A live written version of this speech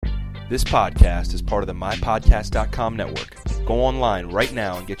This podcast is part of the MyPodcast.com network. Go online right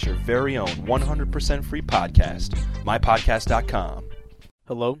now and get your very own 100% free podcast, MyPodcast.com.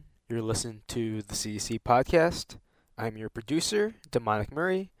 Hello, you're listening to the CDC podcast. I'm your producer, Demonic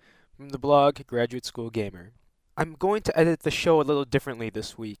Murray, from the blog Graduate School Gamer. I'm going to edit the show a little differently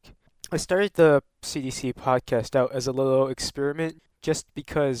this week. I started the CDC podcast out as a little experiment just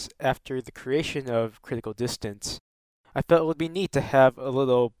because after the creation of Critical Distance, I felt it would be neat to have a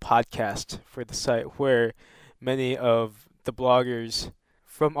little podcast for the site where many of the bloggers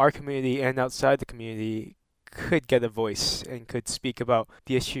from our community and outside the community could get a voice and could speak about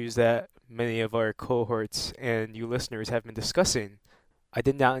the issues that many of our cohorts and you listeners have been discussing. I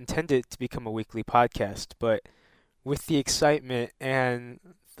did not intend it to become a weekly podcast, but with the excitement and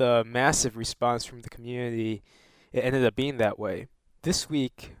the massive response from the community, it ended up being that way. This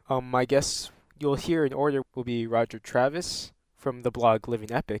week, my guests you'll hear in order will be Roger Travis from the blog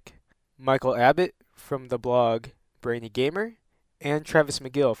Living Epic, Michael Abbott from the blog Brainy Gamer, and Travis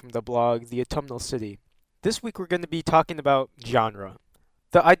McGill from the blog The Autumnal City. This week we're going to be talking about genre.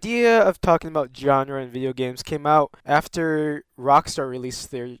 The idea of talking about genre in video games came out after Rockstar released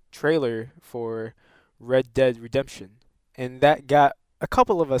their trailer for Red Dead Redemption, and that got a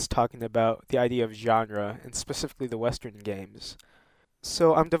couple of us talking about the idea of genre, and specifically the Western games.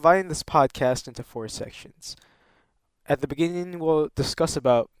 So I'm dividing this podcast into 4 sections. At the beginning, we'll discuss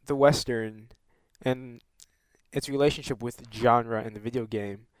about the Western and its relationship with genre in the video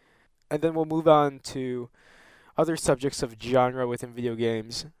game. And then we'll move on to other subjects of genre within video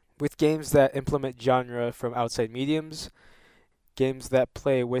games, with games that implement genre from outside mediums, games that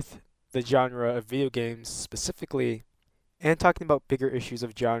play with the genre of video games specifically, and talking about bigger issues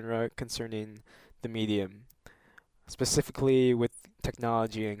of genre concerning the medium, specifically with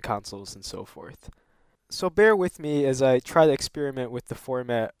technology and consoles and so forth. So bear with me as I try to experiment with the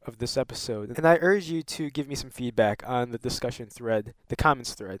format of this episode, and I urge you to give me some feedback on the discussion thread, the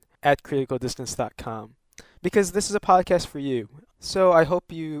comments thread, at criticaldistance.com, because this is a podcast for you. So I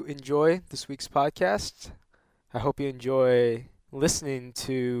hope you enjoy this week's podcast. I hope you enjoy listening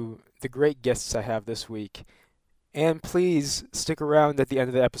to the great guests I have this week. And please stick around at the end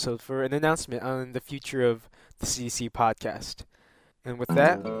of the episode for an announcement on the future of the CDC podcast. And with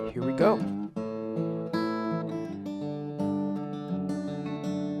that, here we go.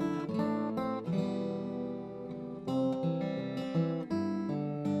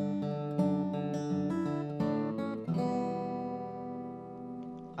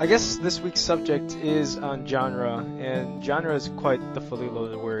 I guess this week's subject is on genre, and genre is quite the fully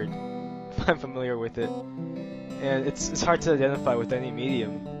loaded word, if I'm familiar with it. And it's hard to identify with any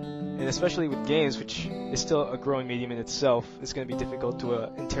medium. And especially with games, which is still a growing medium in itself, it's going to be difficult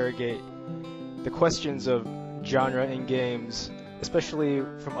to interrogate the questions of genre in games, especially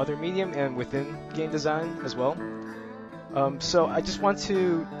from other medium and within game design as well. So I just want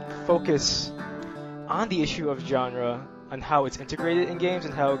to focus on the issue of genre, on how it's integrated in games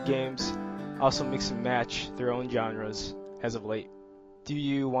and how games also mix and match their own genres as of late. Do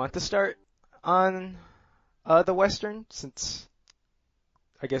you want to start on the Western, since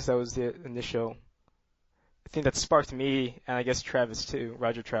I guess that was the initial thing that sparked me, and I guess Travis too,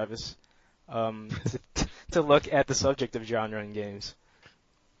 Roger Travis, to look at the subject of genre in games.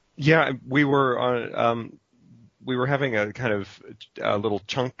 Yeah, we were having a kind of a little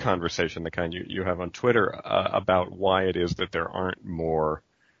chunk conversation, the kind you have on Twitter, about why it is that there aren't more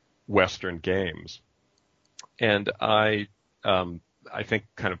Western games, and I think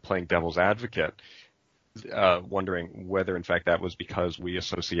kind of playing devil's advocate, wondering whether, in fact, that was because we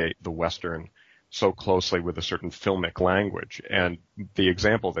associate the Western so closely with a certain filmic language. And the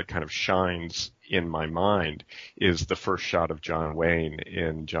example that kind of shines in my mind is the first shot of John Wayne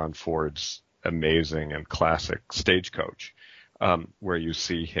in John Ford's amazing and classic Stagecoach, where you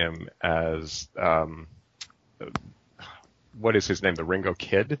see him as, what is his name, the Ringo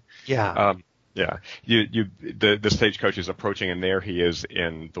Kid? Yeah. Yeah, the stagecoach is approaching, and there he is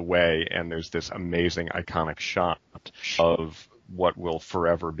in the way, and there's this amazing, iconic shot of what will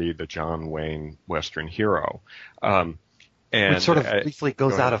forever be the John Wayne Western hero. And which sort of briefly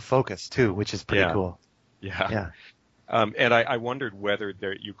goes out of focus, too, which is pretty cool. Yeah. And I wondered whether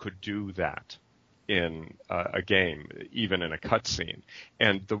you could do that in a game, even in a cutscene.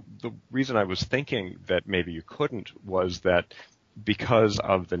 And the reason I was thinking that maybe you couldn't was that because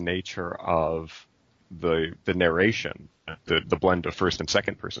of the nature of the narration, the blend of first and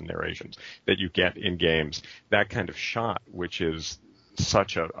second person narrations that you get in games, that kind of shot, which is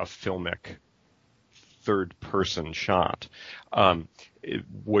such a filmic third person shot, it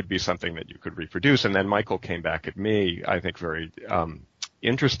would be something that you could reproduce. And then Michael came back at me, I think very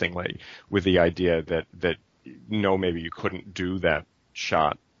interestingly with the idea that no, maybe you couldn't do that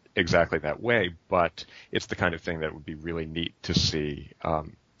shot exactly that way, but it's the kind of thing that would be really neat to see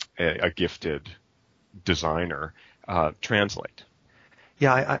a gifted designer translate.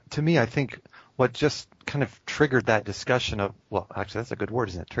 Yeah, to me, I think what just kind of triggered that discussion of, well, actually, that's a good word,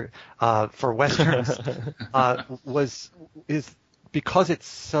 isn't it? For Westerns, is because it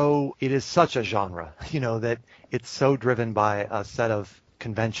is such a genre, that it's so driven by a set of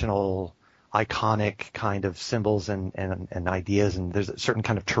conventional, iconic kind of symbols and ideas, and there's a certain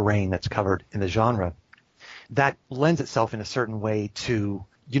kind of terrain that's covered in the genre that lends itself in a certain way to,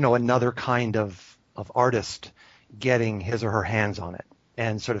 another kind of artist getting his or her hands on it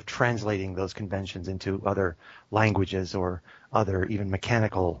and sort of translating those conventions into other languages or other even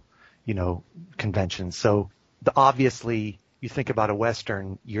mechanical, conventions. So obviously you think about a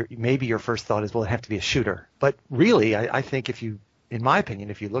Western, maybe your first thought is, well, it'd have to be a shooter. But really, I think in my opinion,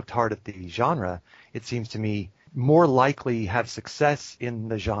 if you looked hard at the genre, it seems to me more likely have success in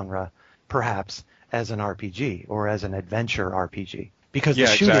the genre, perhaps, as an RPG or as an adventure RPG. Because the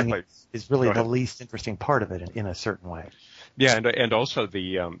shooting is really the least interesting part of it in a certain way. Yeah, and also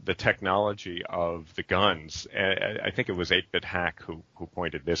the technology of the guns. I think it was 8-Bit Hack who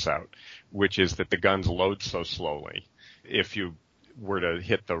pointed this out, which is that the guns load so slowly. If you were to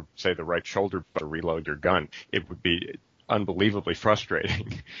hit the right shoulder to reload your gun, it would be unbelievably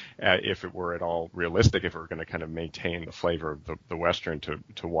frustrating if it were at all realistic, if it were going to kind of maintain the flavor of the Western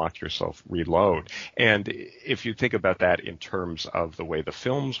to watch yourself reload. And if you think about that in terms of the way the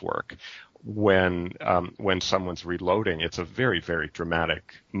films work, when someone's reloading, it's a very, very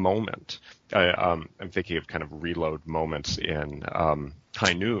dramatic moment. I'm thinking of kind of reload moments in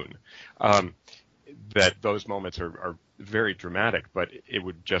High Noon. That those moments are very dramatic, but it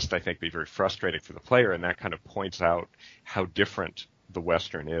would just, I think, be very frustrating for the player, and that kind of points out how different the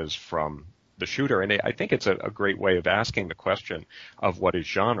Western is from the shooter. And I think it's a great way of asking the question of what is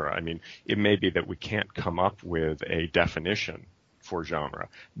genre. I mean, it may be that we can't come up with a definition for genre,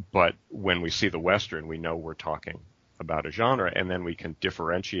 but when we see the Western, we know we're talking about a genre, and then we can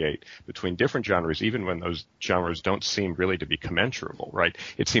differentiate between different genres, even when those genres don't seem really to be commensurable, right?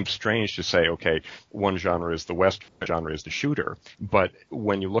 It seems strange to say, okay, one genre is the Western, genre is the shooter, but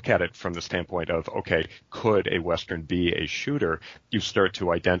when you look at it from the standpoint of, okay, could a Western be a shooter, you start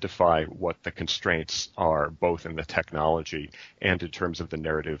to identify what the constraints are, both in the technology and in terms of the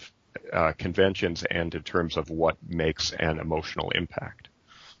narrative conventions and in terms of what makes an emotional impact.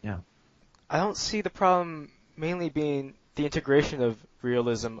 Yeah. I don't see the problem mainly being the integration of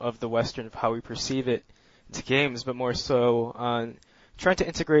realism of the Western, of how we perceive it into games, but more so on trying to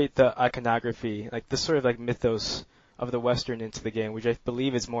integrate the iconography, like the sort of like mythos of the Western into the game, which I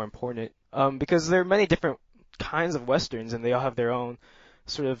believe is more important. Because there are many different kinds of Westerns, and they all have their own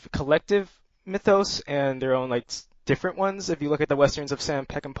sort of collective mythos and their own like different ones. If you look at the Westerns of Sam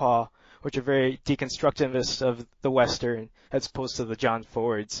Peckinpah, which are very deconstructivist of the Western as opposed to the John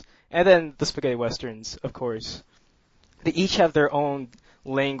Fords, and then the spaghetti Westerns, of course, they each have their own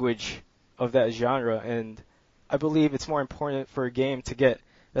language of that genre, and I believe it's more important for a game to get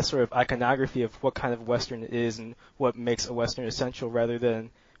that sort of iconography of what kind of Western it is and what makes a Western essential, rather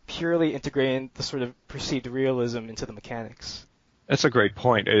than purely integrating the sort of perceived realism into the mechanics. That's a great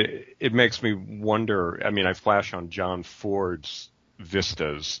point. It makes me wonder. I mean, I flash on John Ford's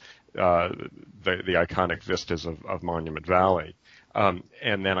vistas, the iconic vistas of Monument Valley, and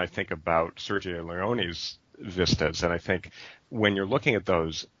then I think about Sergio Leone's vistas, and I think when you're looking at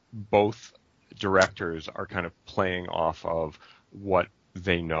those, both directors are kind of playing off of what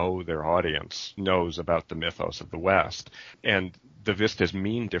they know their audience knows about the mythos of the West, and the vistas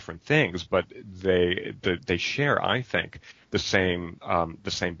mean different things, but they share, I think, the same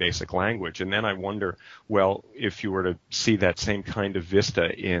basic language. And then I wonder, well, if you were to see that same kind of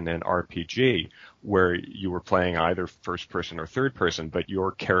vista in an RPG where you were playing either first person or third person, but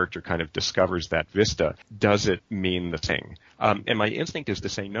your character kind of discovers that vista, does it mean the thing? And my instinct is to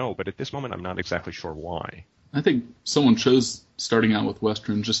say no, but at this moment I'm not exactly sure why. I think someone chose starting out with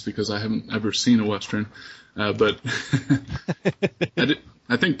Western just because I haven't ever seen a Western. But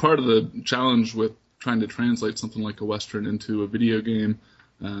I think part of the challenge with trying to translate something like a Western into a video game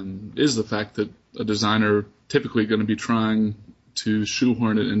is the fact that a designer typically going to be trying to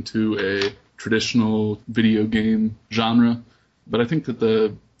shoehorn it into a traditional video game genre. But I think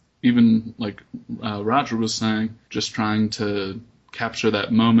that even like Roger was saying, just trying to capture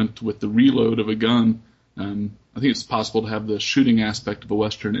that moment with the reload of a gun, I think it's possible to have the shooting aspect of a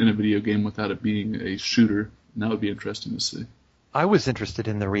Western in a video game without it being a shooter, and that would be interesting to see. I was interested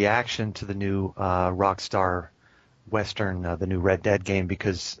in the reaction to the new Rockstar Western, the new Red Dead game,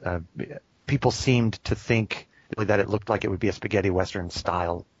 because people seemed to think that it looked like it would be a spaghetti Western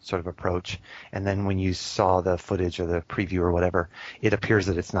style sort of approach. And then when you saw the footage or the preview or whatever, it appears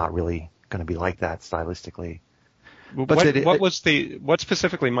that it's not really going to be like that stylistically. But what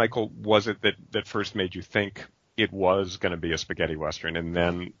specifically, Michael, was it that first made you think it was going to be a spaghetti Western, and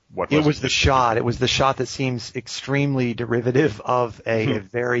then what was it? It was the shot. It was the shot that seems extremely derivative of a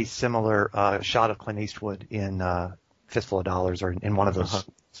very similar shot of Clint Eastwood in Fistful of Dollars, or in one of those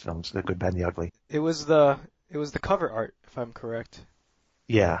films, The Good, Bad, and the Ugly. It was the cover art, if I'm correct.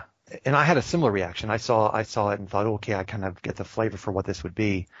 Yeah, and I had a similar reaction. I saw it and thought, okay, I kind of get the flavor for what this would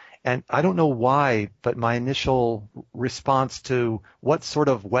be. And I don't know why, but my initial response to what sort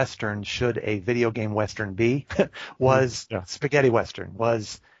of Western should a video game Western be was spaghetti Western,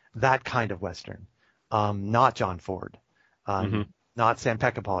 was that kind of Western. Not John Ford, not Sam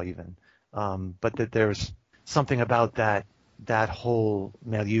Peckinpah even, but that there's something about that whole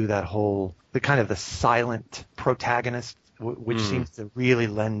milieu, the kind of the silent protagonist, which seems to really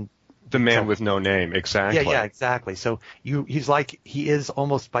lend. The man with no name, exactly. Yeah, exactly. So he is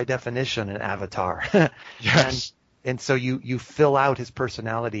almost by definition an avatar. Yes. And so you fill out his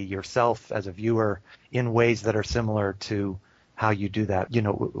personality yourself as a viewer in ways that are similar to how you do that,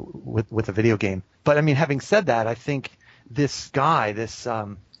 with a video game. But I mean, having said that, I think this guy,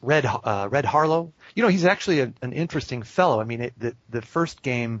 Red Harlow, he's actually an interesting fellow. I mean, the first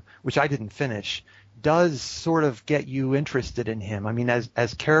game, which I didn't finish, does sort of get you interested in him. I mean,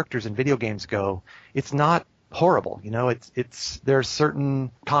 as characters in video games go, it's not horrible. There are certain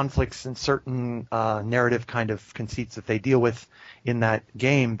conflicts and certain narrative kind of conceits that they deal with in that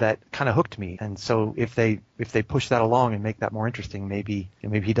game that kind of hooked me. And so if they push that along and make that more interesting, maybe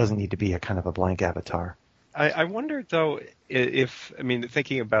he doesn't need to be a kind of a blank avatar. I wonder, though,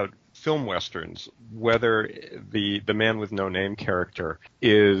 thinking about film westerns, whether the man with no name character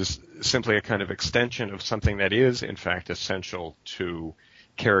is simply a kind of extension of something that is, in fact, essential to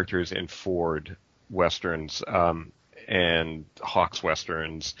characters in Ford westerns and Hawks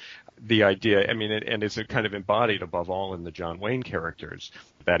westerns. The idea, and is it kind of embodied above all in the John Wayne characters?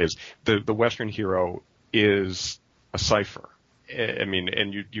 That is, the Western hero is a cipher. And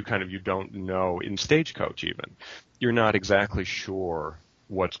you don't know, in Stagecoach even, you're not exactly sure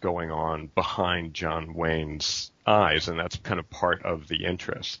what's going on behind John Wayne's eyes, and that's kind of part of the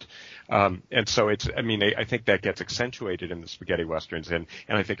interest. And so I think that gets accentuated in the spaghetti westerns, and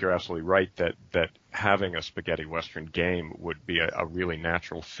I think you're absolutely right that having a spaghetti western game would be a really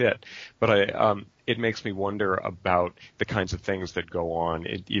natural fit. But it makes me wonder about the kinds of things that go on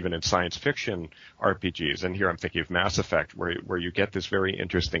even in science fiction RPGs. And here I'm thinking of Mass Effect, where you get this very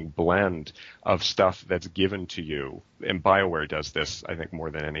interesting blend of stuff that's given to you. And BioWare does this, I think,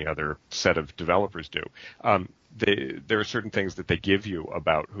 more than any other set of developers do. There are certain things that they give you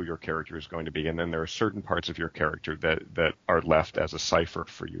about who your character is going to be, and then there are certain parts of your character that are left as a cipher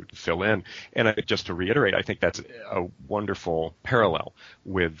for you to fill in. And just to reiterate, I think that's a wonderful parallel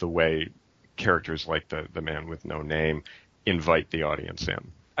with the way characters like the man with no name invite the audience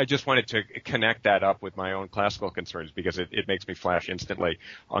in. I just wanted to connect that up with my own classical concerns, because it makes me flash instantly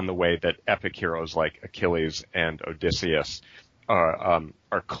on the way that epic heroes like Achilles and Odysseus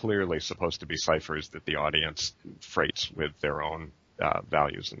are clearly supposed to be ciphers that the audience freights with their own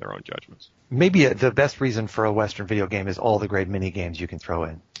values and their own judgments. Maybe the best reason for a Western video game is all the great mini games you can throw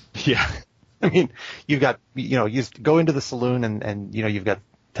in. Yeah. I mean, you've got, you go into the saloon and you've got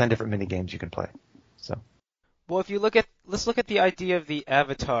 10 different mini games you can play. So. Well, let's look at the idea of the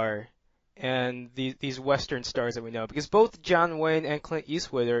Avatar and these Western stars that we know, because both John Wayne and Clint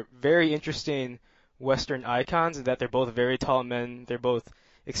Eastwood are very interesting Western icons in that they're both very tall men. They're both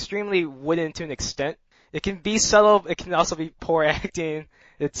extremely wooden to an extent. It can be subtle. It can also be poor acting.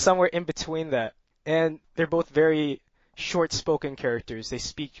 It's somewhere in between that. And they're both very short-spoken characters. They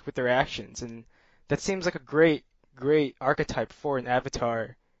speak with their actions, and that seems like a great archetype for an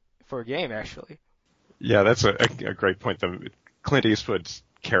avatar for a game, actually. Yeah, that's a great point. Clint Eastwood's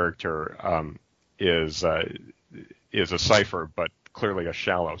character is a cipher, but clearly a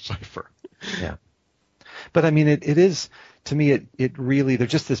shallow cipher. Yeah. But I mean, it is, to me, it really,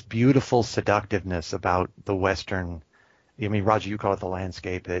 there's just this beautiful seductiveness about the Western. I mean, Roger, you call it the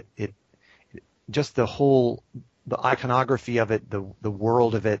landscape. It just the iconography of it, the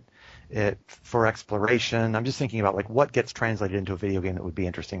world of it for exploration. I'm just thinking about like what gets translated into a video game that would be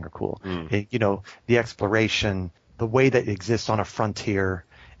interesting or cool. The exploration, the way that it exists on a frontier,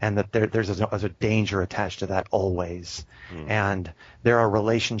 and that there's a danger attached to that always. And there are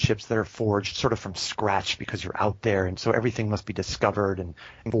relationships that are forged sort of from scratch because you're out there, and so everything must be discovered and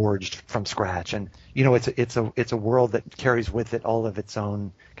forged from scratch. And it's a world that carries with it all of its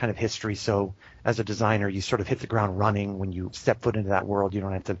own kind of history. So as a designer, you sort of hit the ground running when you step foot into that world. You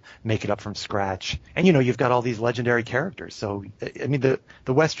don't have to make it up from scratch. And you've got all these legendary characters. So I mean,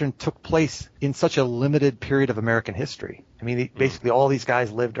 the Western took place in such a limited period of American history. I mean, basically all these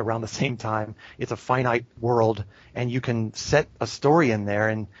guys lived around the same time. It's a finite world, and you can set a story in there,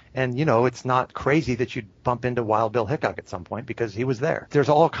 and it's not crazy that you'd bump into Wild Bill Hickok at some point because he was there. There's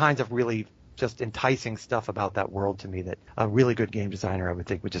all kinds of really just enticing stuff about that world to me that a really good game designer, I would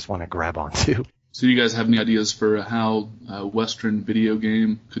think, would just want to grab onto. So do you guys have any ideas for how a Western video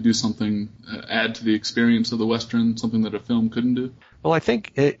game could do something, add to the experience of the Western, something that a film couldn't do? Well, I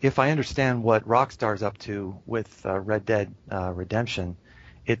think if I understand what Rockstar's up to with Red Dead Redemption,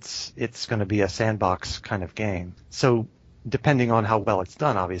 it's going to be a sandbox kind of game. So depending on how well it's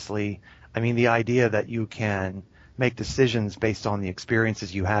done, obviously, I mean, the idea that you can make decisions based on the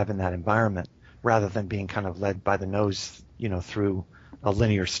experiences you have in that environment rather than being kind of led by the nose, through a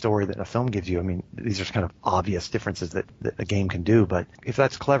linear story that a film gives you. I mean, these are kind of obvious differences that a game can do, but if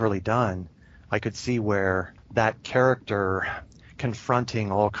that's cleverly done, I could see where that character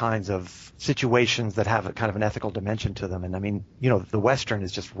confronting all kinds of situations that have a kind of an ethical dimension to them. And I mean, the Western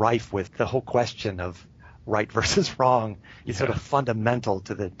is just rife with the whole question of right versus wrong. It's sort of fundamental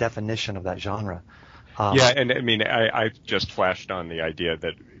to the definition of that genre. And I mean, I just flashed on the idea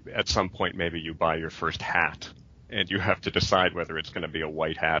that at some point maybe you buy your first hat and you have to decide whether it's going to be a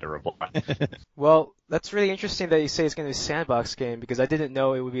white hat or a black. Well, that's really interesting that you say it's going to be a sandbox game, because I didn't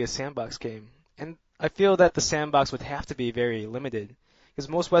know it would be a sandbox game. And I feel that the sandbox would have to be very limited, because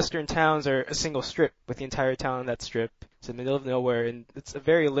most Western towns are a single strip, with the entire town on that strip. It's in the middle of nowhere, and it's a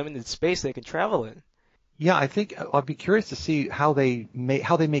very limited space they can travel in. Yeah, I think I'd be curious to see how they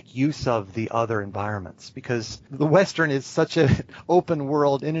make use of the other environments, because the Western is such an open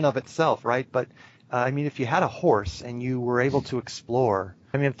world in and of itself, right? But I mean, if you had a horse and you were able to explore,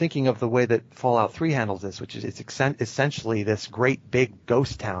 I mean, I'm thinking of the way that Fallout 3 handles this, which is it's essentially this great big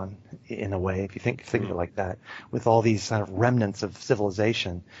ghost town in a way, if you think of it like that, with all these kind of remnants of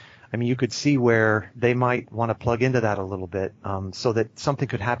civilization. I mean, you could see where they might want to plug into that a little bit, so that something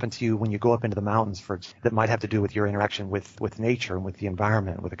could happen to you when you go up into the mountains that might have to do with your interaction with nature and with the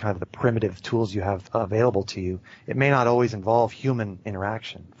environment, with the kind of the primitive tools you have available to you. It may not always involve human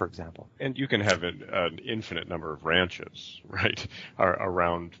interaction, for example. And you can have an infinite number of ranches, right,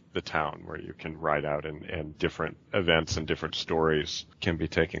 around the town where you can ride out and different events and different stories can be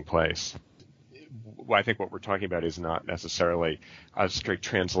taking place. I think what we're talking about is not necessarily a straight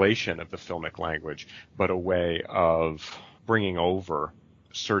translation of the filmic language, but a way of bringing over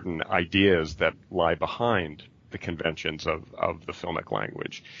certain ideas that lie behind the conventions of the filmic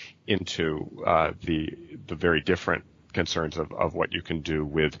language into the very different concerns of what you can do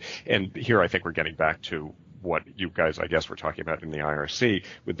with. And here I think we're getting back to what you guys, I guess, were talking about in the IRC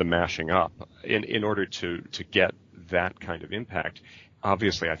with the mashing up. In order to get that kind of impact,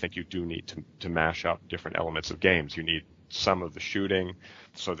 obviously, I think you do need to mash up different elements of games. You need some of the shooting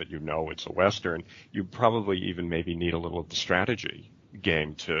so that it's a Western. You probably even maybe need a little of the strategy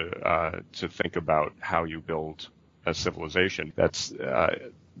game to think about how you build a civilization. That's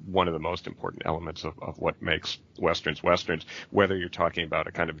one of the most important elements of what makes Westerns Westerns, whether you're talking about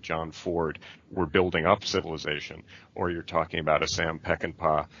a kind of John Ford, we're building up civilization, or you're talking about a Sam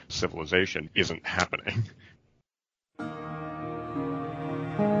Peckinpah civilization isn't happening.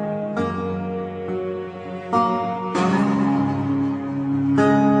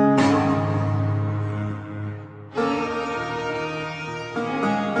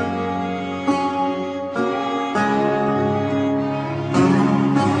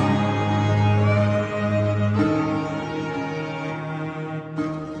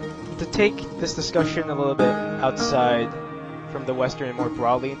 Take this discussion a little bit outside from the Western and more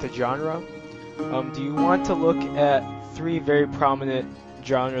broadly into genre. Do you want to look at three very prominent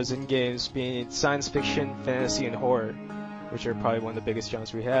genres in games, being science fiction, fantasy, and horror, which are probably one of the biggest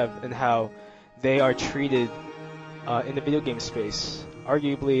genres we have, and how they are treated in the video game space?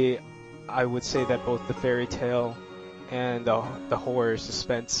 Arguably, I would say that both the fairy tale and the horror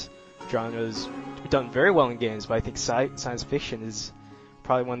suspense genres are done very well in games, but I think science fiction is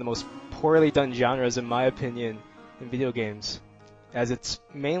probably one of the most poorly done genres, in my opinion, in video games, as it's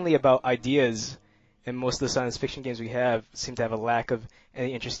mainly about ideas, and most of the science fiction games we have seem to have a lack of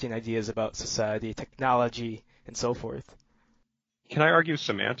any interesting ideas about society, technology, and so forth. Can I argue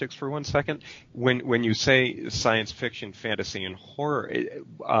semantics for 1 second? When you say science fiction, fantasy, and horror,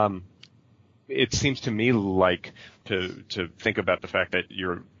 it seems to me like to think about the fact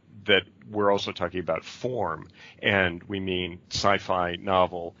that we're also talking about form, and we mean sci-fi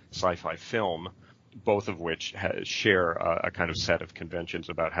novel, sci-fi film, both of which share a kind of set of conventions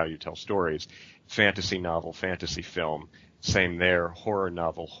about how you tell stories. Fantasy novel, fantasy film, same there. Horror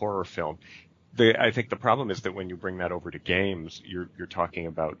novel, horror film. I think the problem is that when you bring that over to games, you're talking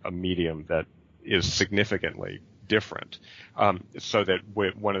about a medium that is significantly different. So that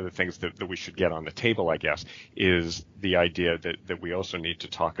one of the things that we should get on the table, I guess, is the idea that we also need to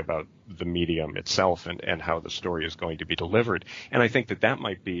talk about the medium itself and how the story is going to be delivered. And I think that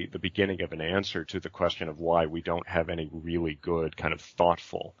might be the beginning of an answer to the question of why we don't have any really good kind of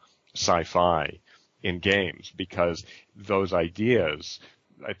thoughtful sci-fi in games, because those ideas,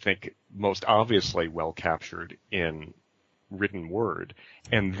 I think, most obviously well captured in written word,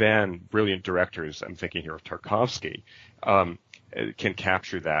 and then brilliant directors, I'm thinking here of Tarkovsky, can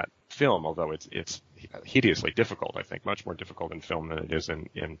capture that film, although it's hideously difficult, I think, much more difficult in film than it is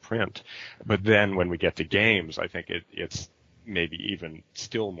in print. But then when we get to games, I think it's maybe even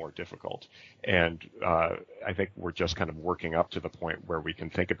still more difficult. And I think we're just kind of working up to the point where we can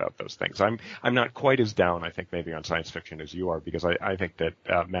think about those things. I'm not quite as down, I think, maybe on science fiction as you are, because I think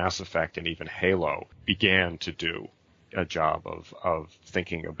that Mass Effect and even Halo began to do a job of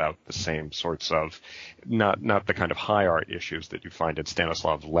thinking about the same sorts of, not the kind of high art issues that you find in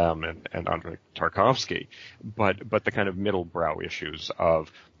Stanislav Lem and Andrei Tarkovsky, but the kind of middle brow issues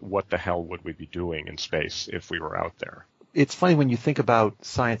of what the hell would we be doing in space if we were out there. It's funny when you think about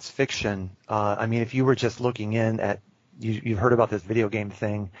science fiction. I mean, if you were just looking in at, you've heard about this video game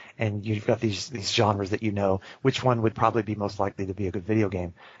thing, and you've got these genres that you know, which one would probably be most likely to be a good video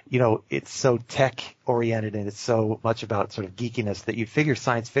game? You know, it's so tech oriented and it's so much about sort of geekiness that you'd figure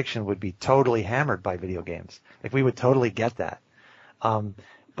science fiction would be totally hammered by video games. Like, we would totally get that.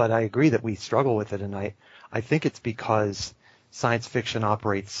 But I agree that we struggle with it, and I think it's because science fiction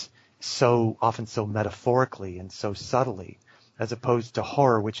operates so often so metaphorically and so subtly, as opposed to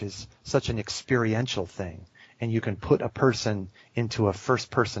horror, which is such an experiential thing. And you can put a person into a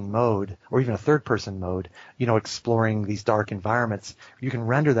first-person mode or even a third-person mode, you know, exploring these dark environments. You can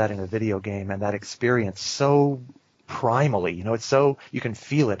render that in a video game, and that experience so primally, you know, it's so, you can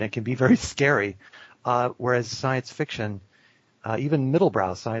feel it, and it can be very scary. Whereas science fiction, even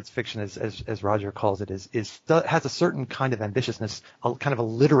middlebrow science fiction, as Roger calls it, has a certain kind of ambitiousness, a kind of a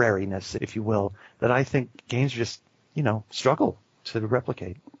literariness, if you will, that I think games just, you know, struggle to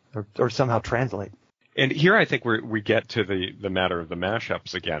replicate or somehow translate. And here I think we get to the matter of the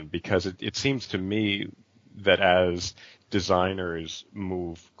mashups again, because it seems to me that as designers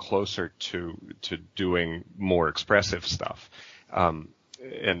move closer to doing more expressive stuff, and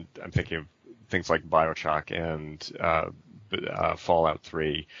I'm thinking of things like BioShock and Fallout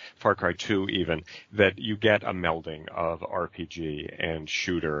 3, Far Cry 2 even, that you get a melding of RPG and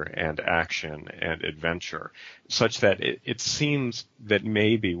shooter and action and adventure, such that it seems that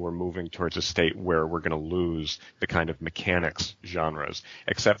maybe we're moving towards a state where we're going to lose the kind of mechanics genres,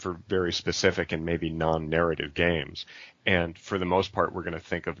 except for very specific and maybe non-narrative games. And for the most part, we're going to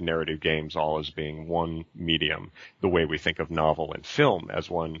think of narrative games all as being one medium, the way we think of novel and film as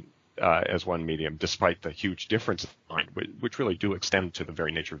one medium, despite the huge differences, which really do extend to the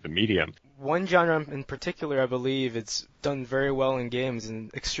very nature of the medium. One genre in particular, I believe, it's done very well in games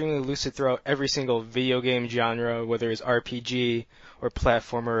and extremely lucid throughout every single video game genre, whether it's RPG or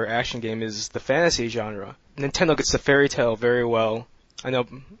platformer or action game, is the fantasy genre. Nintendo gets the fairy tale very well. I know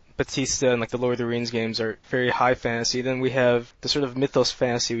Batista and like the Lord of the Rings games are very high fantasy. Then we have the sort of mythos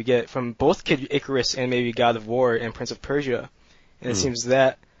fantasy we get from both Kid Icarus and maybe God of War and Prince of Persia. And it seems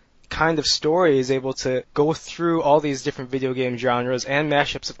that kind of story is able to go through all these different video game genres and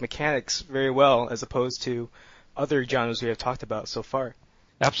mashups of mechanics very well, as opposed to other genres we have talked about so far.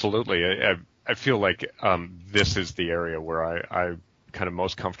 Absolutely. I feel like this is the area where I kind of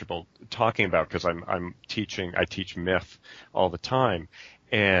most comfortable talking about, because I teach myth all the time,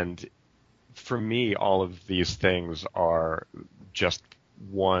 and for me all of these things are just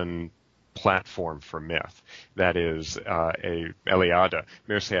one platform for myth. That is a Eliada,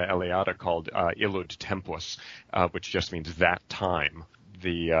 Mircea Eliada, called Illud Tempus, which just means that time,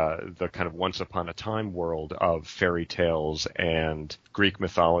 the kind of once upon a time world of fairy tales and Greek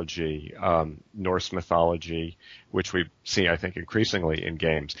mythology, Norse mythology, which we see, I think, increasingly in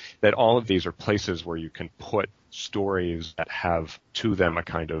games, that all of these are places where you can put stories that have to them a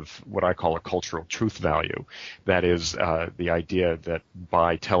kind of what I call a cultural truth value. That is the idea that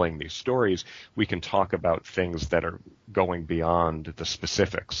by telling these stories, we can talk about things that are going beyond the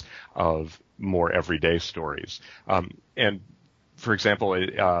specifics of more everyday stories. And for example,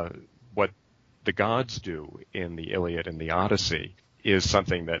 what the gods do in the Iliad and the Odyssey is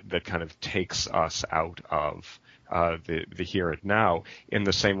something that kind of takes us out of the here and now. In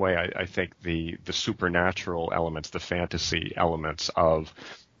the same way, I think the supernatural elements, the fantasy elements of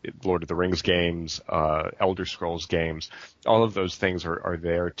Lord of the Rings games, Elder Scrolls games, all of those things are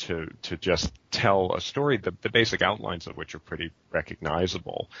there to just tell a story, the basic outlines of which are pretty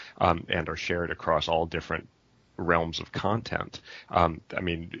recognizable, and are shared across all different realms of content. I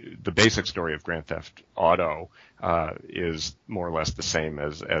mean, the basic story of Grand Theft Auto is more or less the same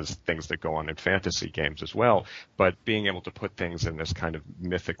as things that go on in fantasy games as well. But being able to put things in this kind of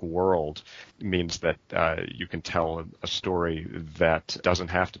mythic world means that you can tell a story that doesn't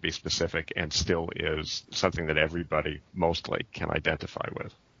have to be specific and still is something that everybody mostly can identify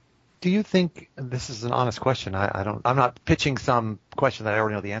with. Do you think, this is an honest question, I'm not pitching some question that I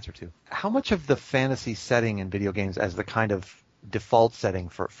already know the answer to. How much of the fantasy setting in video games as the kind of default setting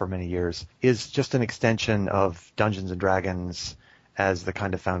for many years is just an extension of Dungeons and Dragons as the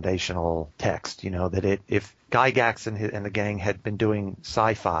kind of foundational text? You know, that if Gygax and the gang had been doing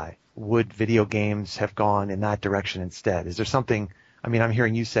sci-fi, would video games have gone in that direction instead? Is there something, I mean, I'm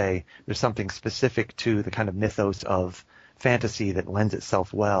hearing you say there's something specific to the kind of mythos of fantasy that lends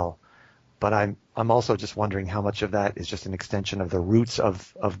itself well. But I'm also just wondering how much of that is just an extension of the roots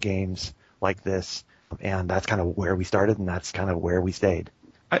of games like this, and that's kind of where we started, and that's kind of where we stayed.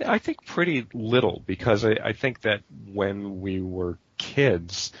 I think pretty little, because I think that when we were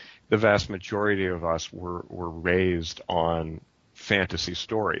kids, the vast majority of us were raised on fantasy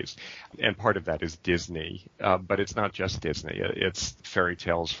stories, and part of that is Disney, but it's not just Disney. It's fairy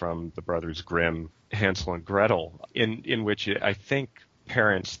tales from the Brothers Grimm, Hansel and Gretel, in which I think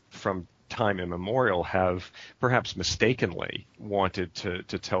parents from time immemorial have perhaps mistakenly wanted to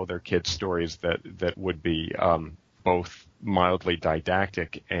tell their kids stories that would be both mildly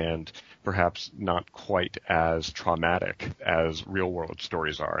didactic and perhaps not quite as traumatic as real-world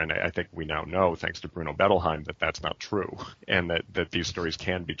stories are. And I think we now know, thanks to Bruno Bettelheim, that that's not true, and that these stories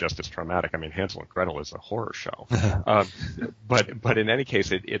can be just as traumatic. I mean, Hansel and Gretel is a horror show. But in any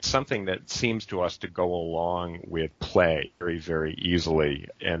case, it's something that seems to us to go along with play very, very easily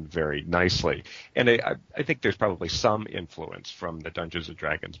and very nicely. And I think there's probably some influence from the Dungeons &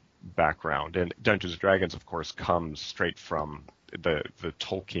 Dragons background. And Dungeons & Dragons, of course, comes straight from the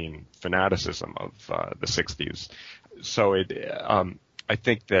Tolkien fanaticism of the 60s. So I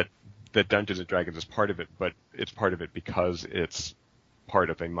think that Dungeons & Dragons is part of it, but it's part of it because it's part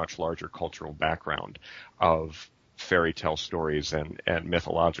of a much larger cultural background of fairy tale stories and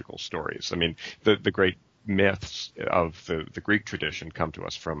mythological stories. I mean, the great myths of the Greek tradition come to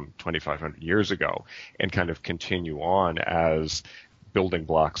us from 2,500 years ago and kind of continue on as building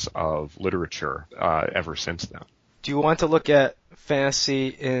blocks of literature ever since then. Do you want to look at fantasy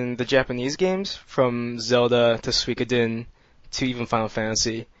in the Japanese games, from Zelda to Suikoden to even Final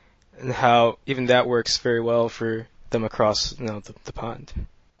Fantasy, and how even that works very well for them across the pond?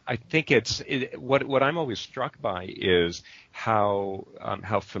 I think what I'm always struck by is how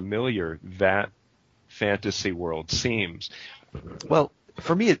familiar that fantasy world seems. Well,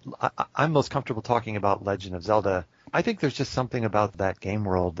 for me, I'm most comfortable talking about Legend of Zelda. I think there's just something about that game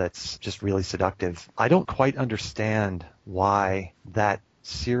world that's just really seductive. I don't quite understand why that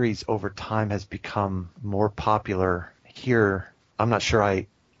series over time has become more popular here. I'm not sure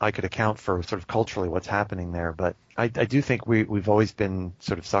I could account for sort of culturally what's happening there, but I do think we've always been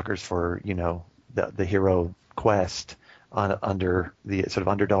sort of suckers for, the hero quest under the sort of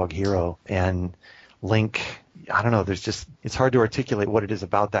underdog hero. And Link, I don't know, it's hard to articulate what it is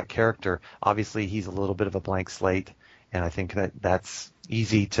about that character. Obviously, he's a little bit of a blank slate, and I think that's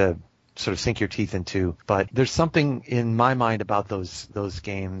easy to sort of sink your teeth into. But there's something in my mind about those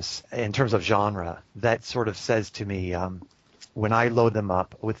games in terms of genre that sort of says to me, when I load them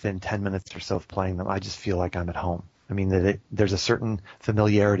up within 10 minutes or so of playing them, I just feel like I'm at home. I mean, there's a certain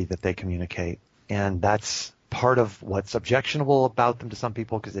familiarity that they communicate, and that's part of what's objectionable about them to some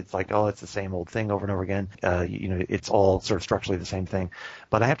people, because it's like, oh, it's the same old thing over and over again. It's all sort of structurally the same thing.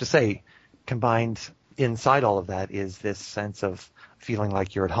 But I have to say, combined inside all of that is this sense of feeling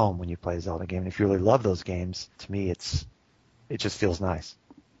like you're at home when you play a Zelda game. And if you really love those games, to me, it's it just feels nice.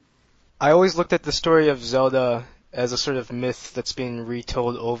 I always looked at the story of Zelda as a sort of myth that's being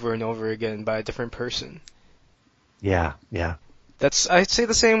retold over and over again by a different person. Yeah. I'd say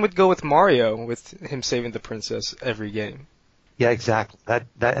the same would go with Mario, with him saving the princess every game. Yeah, exactly.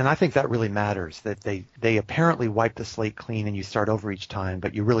 And I think that really matters, that they apparently wipe the slate clean and you start over each time,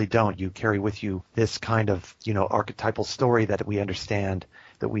 but you really don't. You carry with you this kind of, archetypal story that we understand,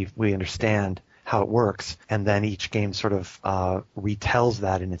 that we understand how it works, and then each game sort of retells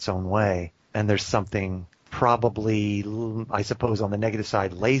that in its own way. And there's something probably, I suppose, on the negative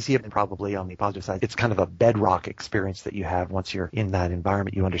side, lazy, and probably on the positive side, it's kind of a bedrock experience that you have once you're in that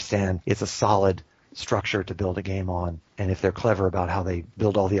environment. You understand it's a solid structure to build a game on, and if they're clever about how they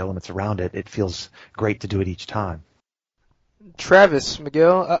build all the elements around it, it feels great to do it each time. Travis,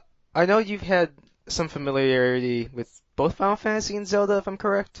 Miguel, I know you've had some familiarity with both Final Fantasy and Zelda, if I'm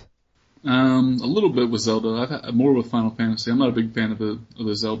correct? A little bit with Zelda. I've had more with Final Fantasy. I'm not a big fan of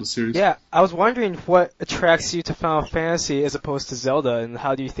the Zelda series. Yeah, I was wondering what attracts you to Final Fantasy as opposed to Zelda, and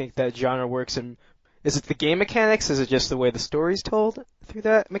how do you think that genre works? And is it the game mechanics? Is it just the way the story's told through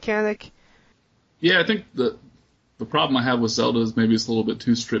that mechanic? Yeah, I think the problem I have with Zelda is maybe it's a little bit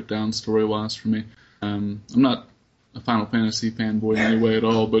too stripped down story-wise for me. I'm not a Final Fantasy fanboy in any way at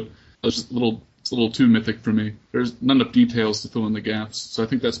all, but it's a little too mythic for me. There's not enough details to fill in the gaps, so I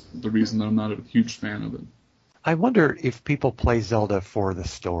think that's the reason that I'm not a huge fan of it. I wonder if people play Zelda for the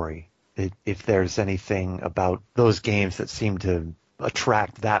story, if there's anything about those games that seem to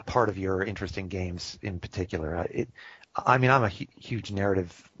attract that part of your interest in games in particular. I'm a huge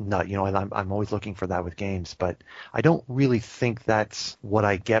narrative nut, and I'm always looking for that with games, but I don't really think that's what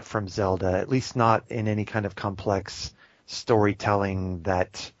I get from Zelda, at least not in any kind of complex storytelling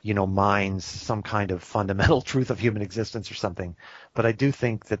that, mines some kind of fundamental truth of human existence or something. But I do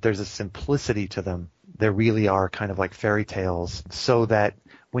think that there's a simplicity to them. There really are kind of like fairy tales, so that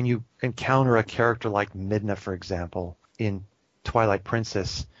when you encounter a character like Midna, for example, in Twilight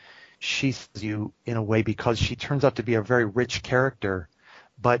Princess, she sees you in a way because she turns out to be a very rich character,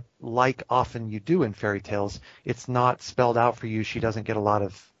 but like often you do in fairy tales, it's not spelled out for you. She doesn't get a lot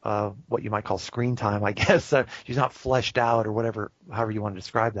of what you might call screen time, I guess. She's not fleshed out or whatever, however you want to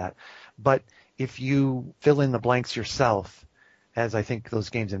describe that. But if you fill in the blanks yourself, as I think those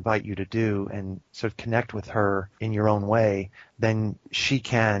games invite you to do, and sort of connect with her in your own way, then she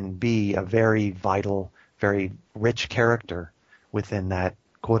can be a very vital, very rich character within that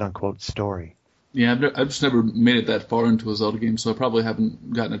quote-unquote story. Yeah, I've just never made it that far into a Zelda game, so I probably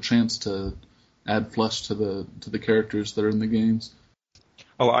haven't gotten a chance to add flesh to the characters that are in the games.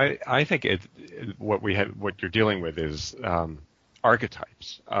 Oh, I think what you're dealing with is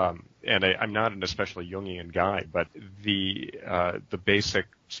archetypes, and I'm not an especially Jungian guy, but the basic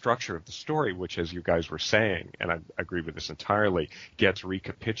structure of the story, which, as you guys were saying, and I agree with this entirely, gets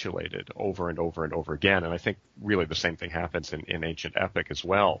recapitulated over and over and over again. And I think really the same thing happens in Ancient Epic as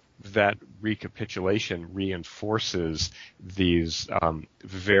well. That recapitulation reinforces these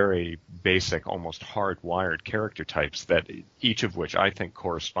very basic, almost hardwired character types, that each of which I think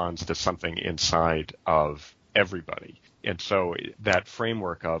corresponds to something inside of everybody. And so that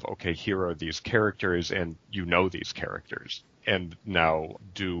framework of, okay, here are these characters and these characters, and now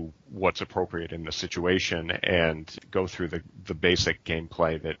do what's appropriate in the situation and go through the basic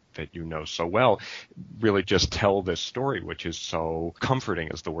gameplay that so well, really just tell this story, which is so comforting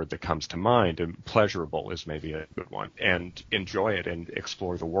is the word that comes to mind, and pleasurable is maybe a good one, and enjoy it and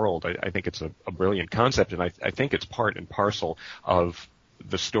explore the world. I think it's a brilliant concept, and I think it's part and parcel of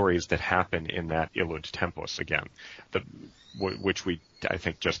the stories that happen in that Illud Tempus again, which we, I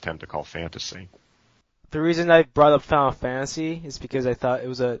think, just tend to call fantasy. The reason I brought up Final Fantasy is because I thought it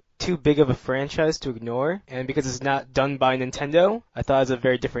was too big of a franchise to ignore, and because it's not done by Nintendo, I thought it was a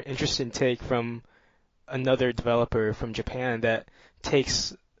very different, interesting take from another developer from Japan that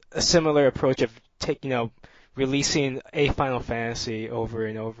takes a similar approach of releasing a Final Fantasy over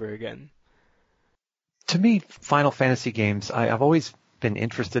and over again. To me, Final Fantasy games, I've always been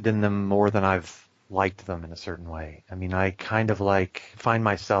interested in them more than I've liked them in a certain way. I mean, I kind of find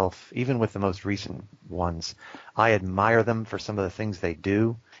myself, even with the most recent ones, I admire them for some of the things they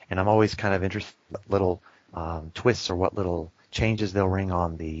do, and I'm always kind of interested in what little twists or what little changes they'll ring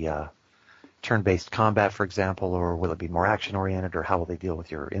on the turn-based combat, for example, or will it be more action-oriented, or how will they deal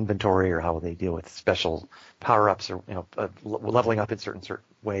with your inventory, or how will they deal with special power-ups, or leveling up in certain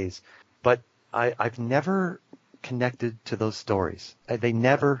ways. But I've never connected to those stories. They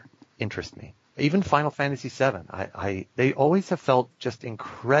never interest me. Even Final Fantasy VII, they always have felt just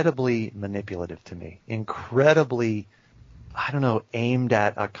incredibly manipulative to me. Incredibly, aimed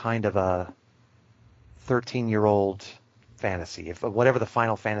at a kind of a 13-year-old fantasy. If whatever the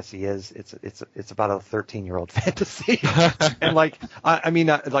Final Fantasy is, it's about a 13-year-old fantasy. And like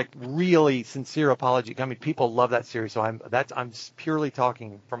really sincere apology. I mean, people love that series, so I'm purely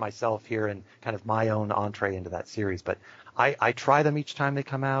talking for myself here and kind of my own entree into that series. But I try them each time they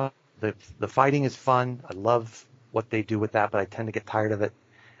come out. The fighting is fun. I love what they do with that, but I tend to get tired of it.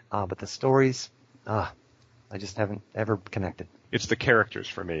 But the stories, I just haven't ever connected. It's the characters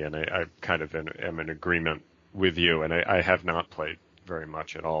for me, and I kind of am in agreement with you, and I have not played very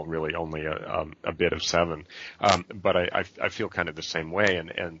much at all, really only a bit of 7. But I feel kind of the same way,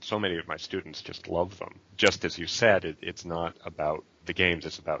 and so many of my students just love them. Just as you said, it's not about the games,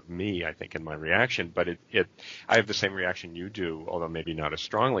 it's about me, I think, in my reaction, but I have the same reaction you do, although maybe not as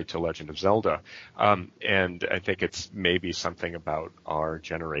strongly, to Legend of Zelda. And I think it's maybe something about our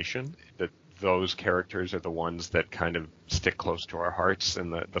generation that those characters are the ones that kind of stick close to our hearts,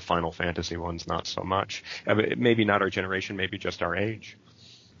 and the Final Fantasy ones not so much. I mean, maybe not our generation, maybe just our age.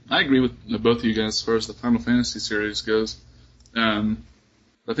 I agree with both of you guys as far as the Final Fantasy series goes. I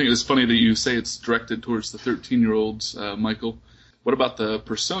think it's funny that you say it's directed towards the 13-year-olds, Michael. What about the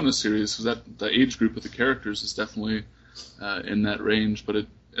Persona series? Because the age group of the characters is definitely in that range, but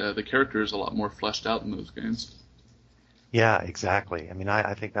the character is a lot more fleshed out in those games. Yeah, exactly. I mean,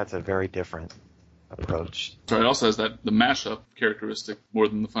 I think that's a very different approach. So it also has the mashup characteristic more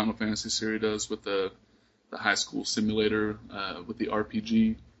than the Final Fantasy series does with the high school simulator, with the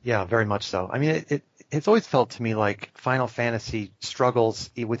RPG. Yeah, very much so. I mean, it's always felt to me like Final Fantasy struggles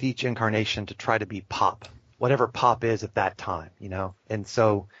with each incarnation to try to be pop, whatever pop is at that time, And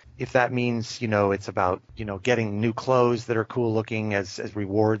so if that means, it's about, getting new clothes that are cool looking as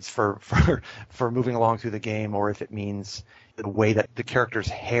rewards for moving along through the game, or if it means the way that the character's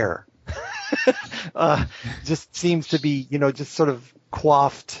hair just seems to be, just sort of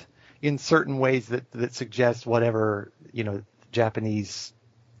coiffed in certain ways that suggest whatever, Japanese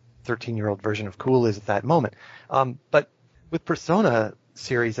 13-year-old version of cool is at that moment. But with Persona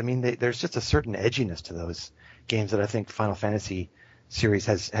series, I mean, there's just a certain edginess to those games that I think Final Fantasy series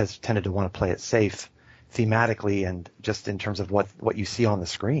has tended to want to play it safe thematically and just in terms of what you see on the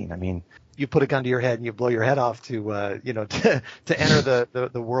screen. I mean, you put a gun to your head and you blow your head off to to enter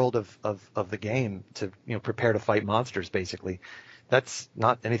the world of the game, to prepare to fight monsters. Basically, that's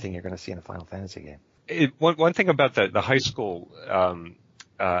not anything you're going to see in a Final Fantasy game. One thing about the high school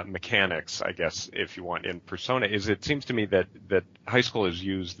mechanics, I guess, if you want, in Persona, is it seems to me that high school is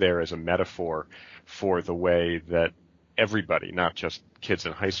used there as a metaphor for the way that everybody, not just kids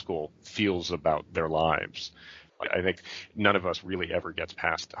in high school, feels about their lives. I think none of us really ever gets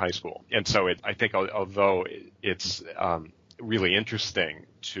past high school. And so I think although it's really interesting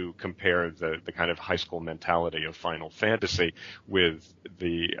to compare the kind of high school mentality of Final Fantasy with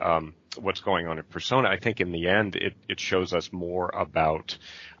the what's going on in Persona, I think in the end it shows us more about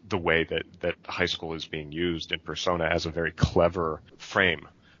the way that high school is being used in Persona as a very clever frame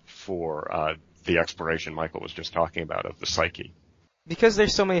for the exploration Michael was just talking about of the psyche. Because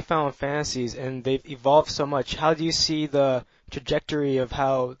there's so many Final Fantasies and they've evolved so much, how do you see the trajectory of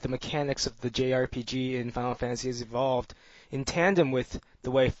how the mechanics of the JRPG in Final Fantasy has evolved in tandem with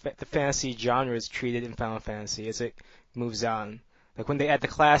the way the fantasy genre is treated in Final Fantasy as it moves on? Like when they add the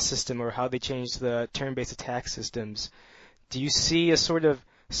class system or how they change the turn-based attack systems, do you see a sort of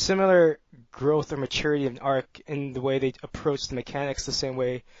similar growth or maturity of an arc in the way they approach the mechanics the same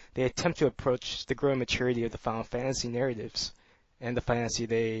way they attempt to approach the growing maturity of the Final Fantasy narratives and the fantasy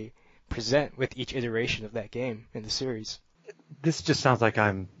they present with each iteration of that game in the series? This just sounds like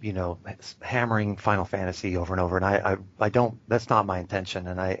I'm, hammering Final Fantasy over and over, and I don't, that's not my intention,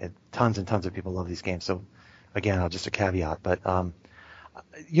 and tons and tons of people love these games, so again, just a caveat, but,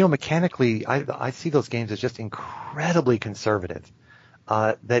 mechanically, I see those games as just incredibly conservative.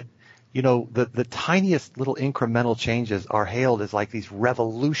 That the tiniest little incremental changes are hailed as like these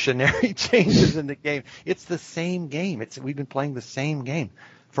revolutionary changes in the game. It's the same game. We've been playing the same game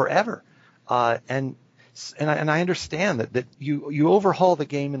forever, and I understand that you overhaul the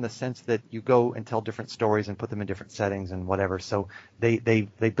game in the sense that you go and tell different stories and put them in different settings and whatever. So they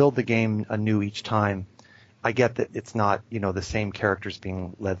build the game anew each time. I get that it's not the same characters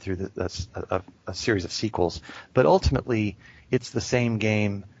being led through a series of sequels, but ultimately it's the same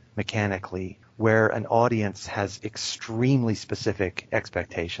game mechanically, where an audience has extremely specific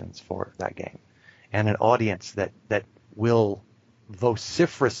expectations for that game, and an audience that will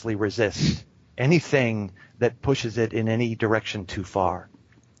vociferously resist anything that pushes it in any direction too far.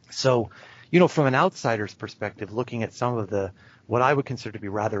 So, from an outsider's perspective, looking at some of what I would consider to be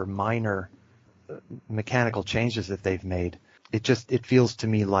rather minor mechanical changes that they've made, it feels to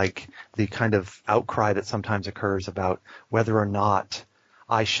me like the kind of outcry that sometimes occurs about whether or not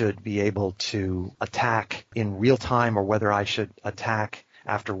I should be able to attack in real time or whether I should attack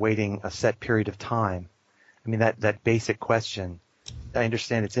after waiting a set period of time. I mean, that basic question, I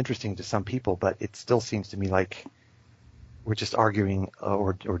understand it's interesting to some people, but it still seems to me like we're just arguing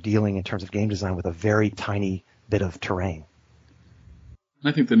or dealing in terms of game design with a very tiny bit of terrain.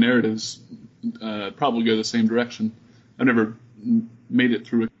 I think the narratives probably go the same direction. I've never made it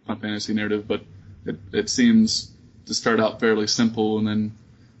through a Final Fantasy narrative, but it seems to start out fairly simple and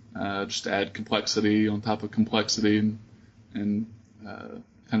then just add complexity on top of complexity and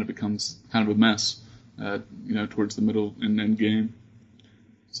kind of becomes kind of a mess, towards the middle and end game.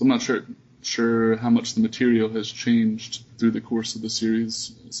 So I'm not sure how much the material has changed through the course of the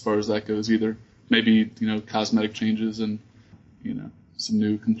series as far as that goes either. Maybe, cosmetic changes and, some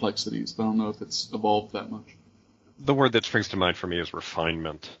new complexities, but I don't know if it's evolved that much. The word that springs to mind for me is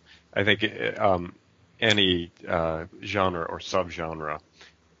refinement. I think any genre or subgenre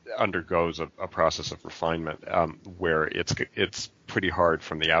undergoes a process of refinement where it's pretty hard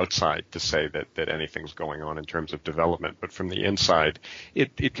from the outside to say that anything's going on in terms of development, but from the inside,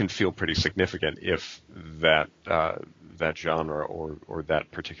 it can feel pretty significant if that genre or that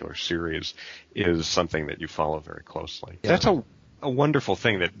particular series is something that you follow very closely. Yeah. That's a wonderful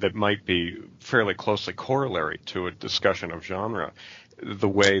thing that might be fairly closely corollary to a discussion of genre. The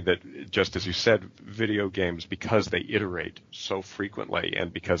way that, just as you said, video games, because they iterate so frequently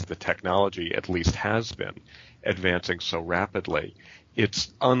and because the technology at least has been advancing so rapidly,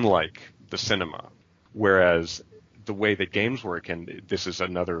 it's unlike the cinema. Whereas the way that games work, and this is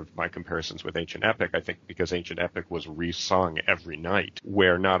another of my comparisons with Ancient Epic, I think because Ancient Epic was resung every night,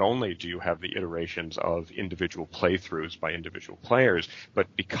 where not only do you have the iterations of individual playthroughs by individual players, but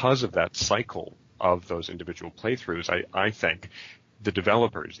because of that cycle of those individual playthroughs, I think the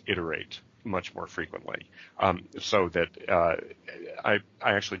developers iterate much more frequently. So that I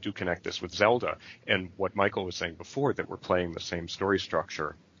actually do connect this with Zelda and what Michael was saying before, that we're playing the same story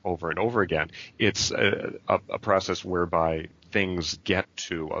structure over and over again. It's a process whereby things get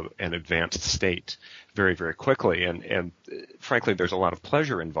to an advanced state very, very quickly. And frankly, there's a lot of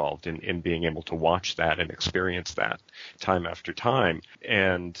pleasure involved in being able to watch that and experience that time after time.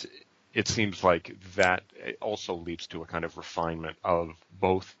 And it seems like that also leads to a kind of refinement of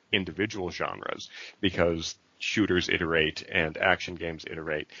both individual genres, because shooters iterate and action games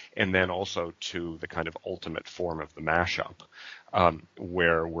iterate, and then also to the kind of ultimate form of the mashup,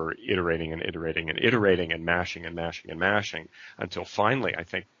 where we're iterating and iterating and iterating and mashing and mashing and mashing until finally, I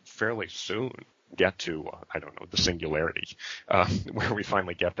think fairly soon, get to, the singularity, where we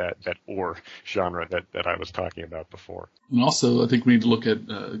finally get that or genre that I was talking about before. And also, I think we need to look at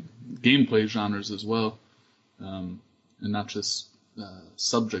gameplay genres as well, and not just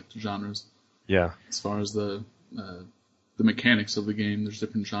subject genres. Yeah. As far as the mechanics of the game, there's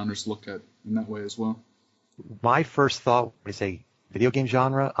different genres to look at in that way as well. My first thought when I say video game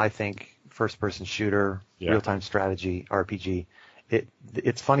genre, I think first-person shooter, real-time strategy, RPG.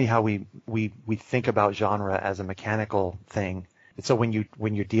 It's funny how we think about genre as a mechanical thing. And so when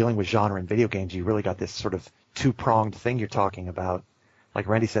you're dealing with genre in video games, you really got this sort of two-pronged thing you're talking about. Like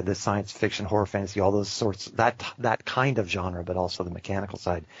Randy said, the science fiction, horror, fantasy, all those sorts, that kind of genre, but also the mechanical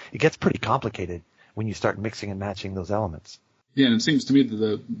side. It gets pretty complicated when you start mixing and matching those elements. Yeah, and it seems to me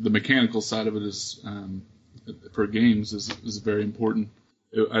that the mechanical side of it is, for games, is very important.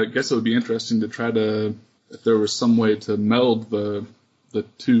 I guess it would be interesting to try to, if there was some way to meld the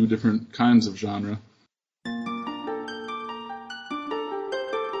two different kinds of genre.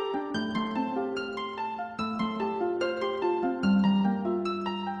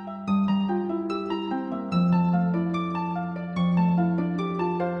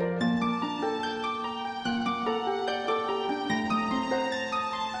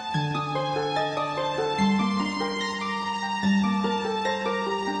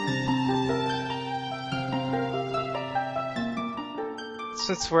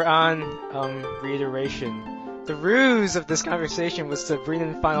 Since we're on reiteration, the ruse of this conversation was to bring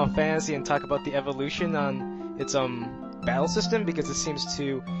in Final Fantasy and talk about the evolution on its battle system, because it seems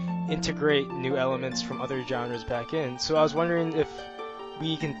to integrate new elements from other genres back in. So I was wondering if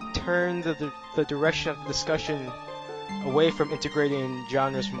we can turn the direction of the discussion away from integrating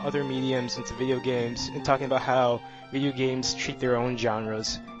genres from other mediums into video games and talking about how video games treat their own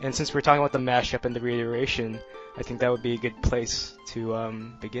genres. And since we're talking about the mashup and the reiteration, I think that would be a good place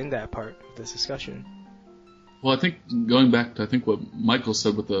to begin that part of this discussion. Well, I think going back to what Michael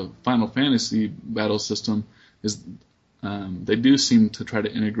said with the Final Fantasy battle system is they do seem to try to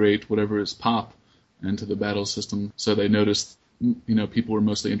integrate whatever is pop into the battle system. So they noticed people were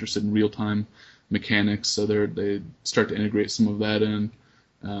mostly interested in real-time mechanics, so they start to integrate some of that in.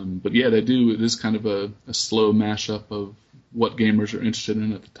 But yeah, they do. It is kind of a slow mashup of what gamers are interested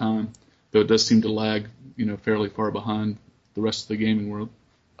in at the time, though it does seem to lag, fairly far behind the rest of the gaming world.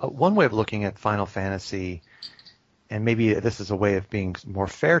 One way of looking at Final Fantasy, and maybe this is a way of being more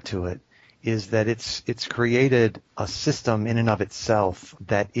fair to it, is that it's created a system in and of itself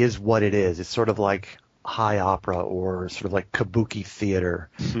that is what it is. It's sort of like high opera or sort of like kabuki theater,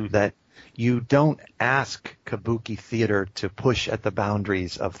 that you don't ask kabuki theater to push at the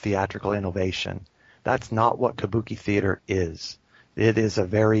boundaries of theatrical innovation. That's not what kabuki theater is. It is a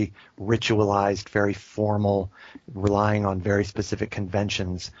very ritualized, very formal, relying on very specific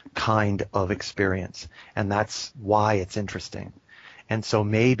conventions kind of experience. And that's why it's interesting. And so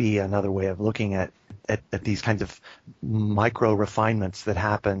maybe another way of looking at these kinds of micro refinements that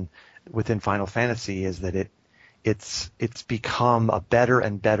happen within Final Fantasy is that it's become a better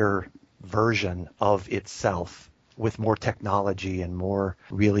and better version of itself, with more technology and more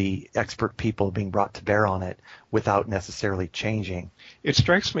really expert people being brought to bear on it without necessarily changing. It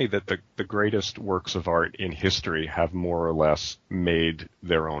strikes me that the greatest works of art in history have more or less made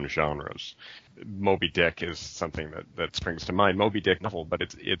their own genres. Moby Dick is something that springs to mind. Moby Dick novel, but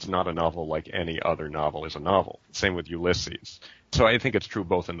it's not a novel like any other novel is a novel. Same with Ulysses. So I think it's true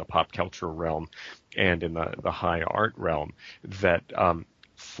both in the pop culture realm and in the high art realm that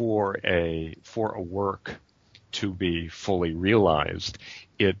for a work to be fully realized,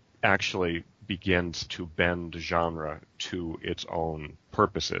 it actually begins to bend genre to its own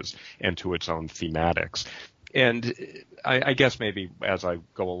purposes and to its own thematics. And I guess maybe as I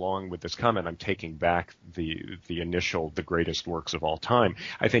go along with this comment, I'm taking back the greatest works of all time.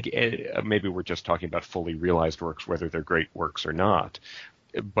 I think maybe we're just talking about fully realized works, whether they're great works or not.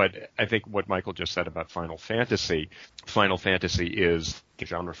 But I think what Michael just said about Final Fantasy is a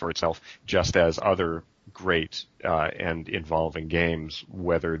genre for itself, just as other great and involving games,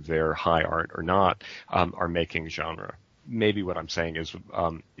 whether they're high art or not, are making genre. Maybe what I'm saying is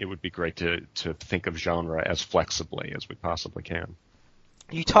it would be great to think of genre as flexibly as we possibly can.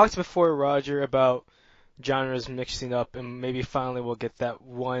 You talked before, Roger, about genres mixing up, and maybe finally we'll get that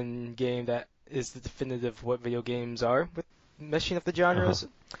one game that is the definitive what video games are with meshing up the genres.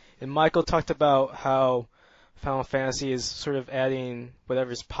 And Michael talked about how Final Fantasy is sort of adding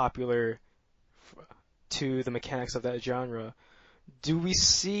whatever's popular to the mechanics of that genre. Do we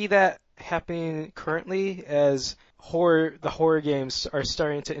see that happening currently as the horror games are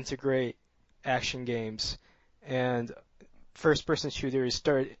starting to integrate action games and first-person shooters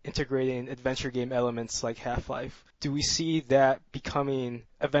start integrating adventure game elements like Half-Life? Do we see that becoming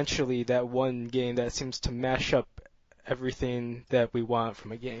eventually that one game that seems to mash up everything that we want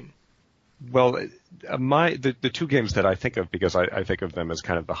from a game? Well, the two games that I think of, because I think of them as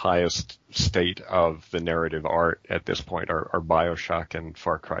kind of the highest state of the narrative art at this point, are BioShock and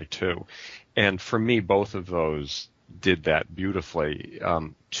Far Cry 2. And for me, both of those did that beautifully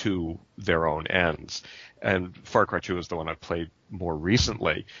to their own ends. And Far Cry 2 is the one I've played more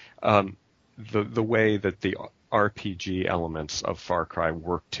recently. The way that the RPG elements of Far Cry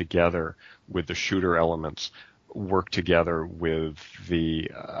work together with the shooter elements, work together with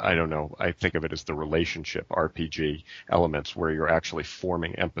I think of it as the relationship RPG elements where you're actually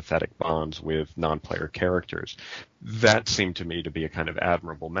forming empathetic bonds with non-player characters. That seemed to me to be a kind of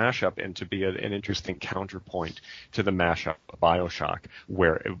admirable mashup and to be an interesting counterpoint to the mashup of BioShock,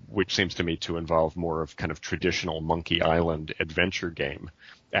 which seems to me to involve more of kind of traditional Monkey Island adventure game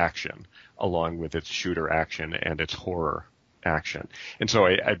action along with its shooter action and its horror action. And so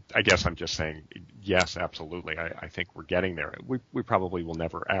I guess I'm just saying, yes, absolutely. I think we're getting there. We probably will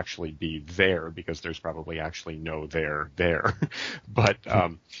never actually be there because there's probably actually no there. But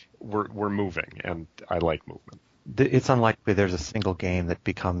we're moving, and I like movement. It's unlikely there's a single game that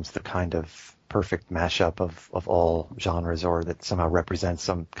becomes the kind of perfect mashup of all genres or that somehow represents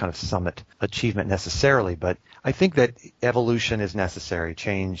some kind of summit achievement necessarily. But I think that evolution is necessary.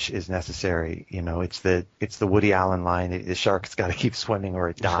 Change is necessary. It's the Woody Allen line, the shark's got to keep swimming or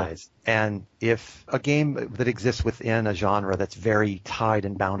it dies. And if a game that exists within a genre that's very tied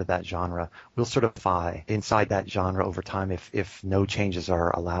and bound to that genre will sort of fly inside that genre over time if no changes are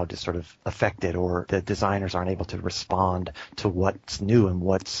allowed to sort of affect it or the designers aren't able to respond to what's new and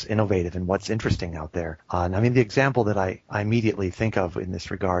what's innovative and what's interesting out there. And I mean, the example that I immediately think of in this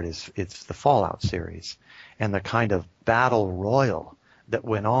regard is it's the Fallout series and the kind of battle royal that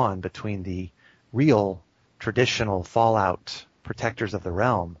went on between the real traditional Fallout protectors of the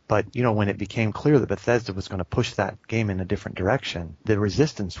realm. But, when it became clear that Bethesda was going to push that game in a different direction, the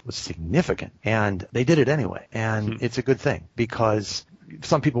resistance was significant. And they did it anyway. And it's a good thing, because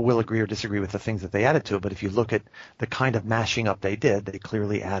some people will agree or disagree with the things that they added to it, but if you look at the kind of mashing up they did, they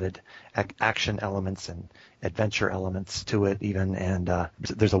clearly added action elements and adventure elements to it even, and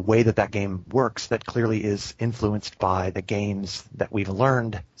there's a way that game works that clearly is influenced by the games that we've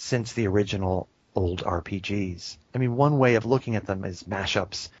learned since the original old RPGs. I mean, one way of looking at them is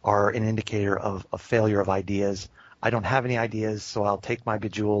mashups are an indicator of a failure of ideas. I don't have any ideas, so I'll take my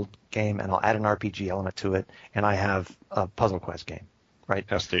Bejeweled game and I'll add an RPG element to it, and I have a Puzzle Quest game. Right.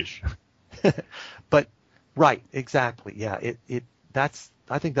 Pastiche. But right, exactly. Yeah,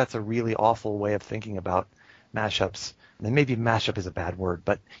 I think that's a really awful way of thinking about mashups. And maybe mashup is a bad word,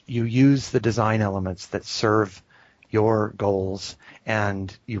 but you use the design elements that serve your goals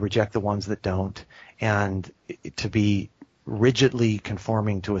and you reject the ones that don't, and to be rigidly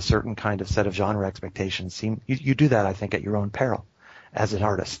conforming to a certain kind of set of genre expectations, you do that, I think, at your own peril as an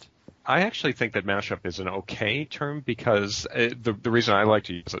artist. I actually think that mashup is an okay term, because the reason I like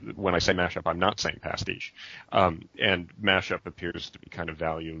to use it, when I say mashup, I'm not saying pastiche. And mashup appears to be kind of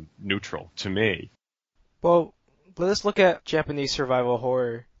value neutral to me. Well, let us look at Japanese survival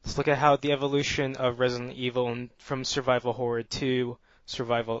horror. Let's look at how the evolution of Resident Evil from survival horror to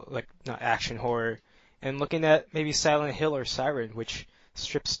not action horror, and looking at maybe Silent Hill or Siren, which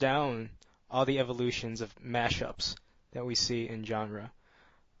strips down all the evolutions of mashups that we see in genre.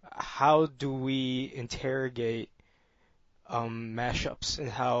 How do we interrogate mashups and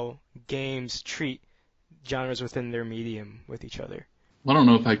how games treat genres within their medium with each other? Well, I don't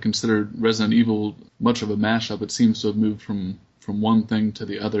know if I consider Resident Evil much of a mashup. It seems to have moved from one thing to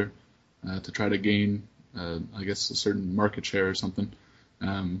the other to try to gain, I guess, a certain market share or something.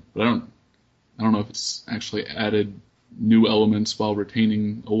 But I don't know if it's actually added new elements while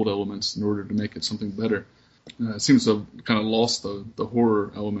retaining old elements in order to make it something better. It seems to have kind of lost the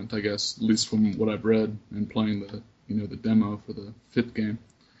horror element, I guess, at least from what I've read and playing the demo for the 5th game.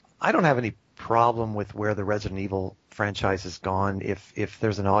 I don't have any problem with where the Resident Evil franchise has gone. If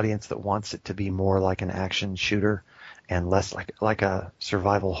there's an audience that wants it to be more like an action shooter and less like a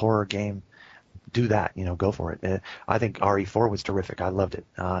survival horror game, do that. Go for it. I think RE4 was terrific. I loved it.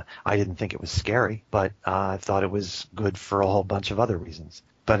 I didn't think it was scary, but I thought it was good for a whole bunch of other reasons.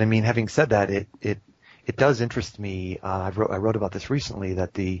 But I mean, having said that, it does interest me. I wrote about this recently,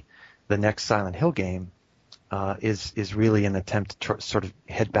 that the next Silent Hill game is really an attempt to sort of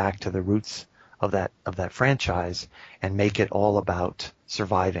head back to the roots of that franchise and make it all about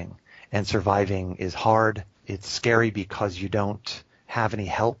surviving. And surviving is hard. It's scary because you don't have any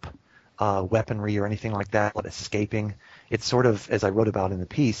help, weaponry or anything like that, escaping. It's sort of, as I wrote about in the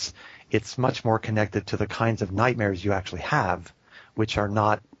piece, it's much more connected to the kinds of nightmares you actually have, which are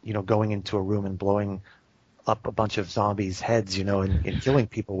not, going into a room and blowing up a bunch of zombies' heads, and killing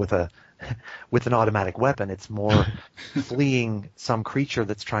people with an automatic weapon. It's more fleeing some creature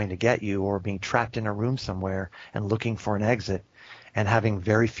that's trying to get you, or being trapped in a room somewhere and looking for an exit and having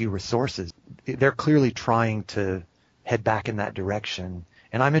very few resources. They're clearly trying to head back in that direction,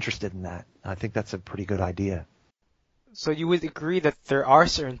 and I'm interested in that. I think that's a pretty good idea. So you would agree that there are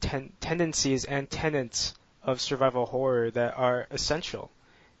certain tendencies and tenets of survival horror that are essential,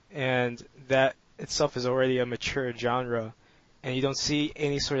 and that itself is already a mature genre, and you don't see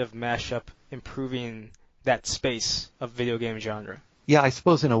any sort of mashup improving that space of video game genre. Yeah, I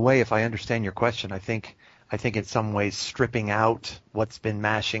suppose in a way, if I understand your question, I think in some ways stripping out what's been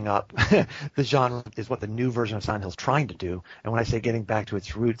mashing up the genre is what the new version of Silent Hill is trying to do. And when I say getting back to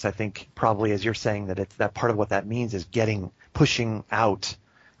its roots, I think probably, as you're saying, that part of what that means is pushing out,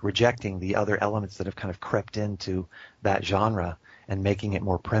 rejecting the other elements that have kind of crept into that genre and making it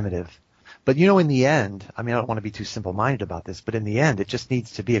more primitive. But in the end, I mean, I don't want to be too simple-minded about this, but in the end, it just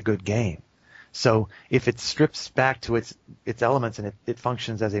needs to be a good game. So if it strips back to its elements and it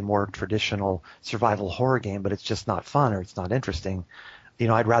functions as a more traditional survival horror game, but it's just not fun or it's not interesting,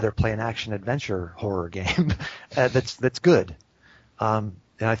 I'd rather play an action-adventure horror game that's good. And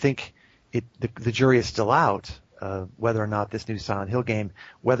I think the jury is still out whether or not this new Silent Hill game,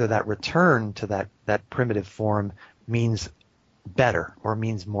 whether that return to that primitive form means better or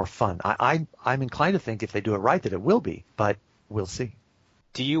means more fun. I'm inclined to think if they do it right that it will be, but we'll see.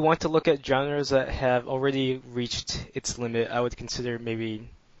 Do you want to look at genres that have already reached its limit? I would consider maybe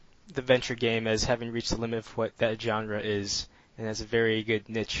the venture game as having reached the limit of what that genre is, and has a very good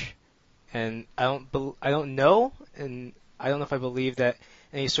niche. And I don't know, and I don't know if I believe that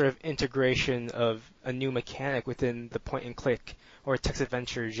any sort of integration of a new mechanic within the point and click or text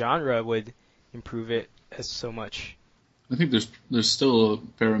adventure genre would improve it as so much. I think there's still a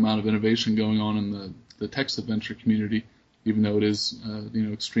fair amount of innovation going on in the text adventure community, even though it is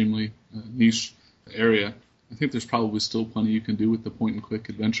extremely niche area. I think there's probably still plenty you can do with the point and click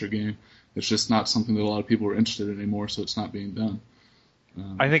adventure game. It's just not something that a lot of people are interested in anymore, so it's not being done.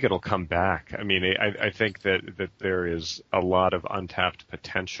 I think it'll come back. I mean, I think that there is a lot of untapped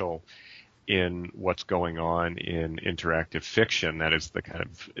potential in what's going on in interactive fiction. That is the kind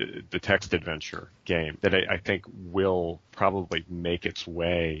of the text adventure game that I think will probably make its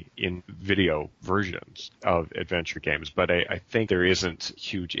way in video versions of adventure games. But I think there isn't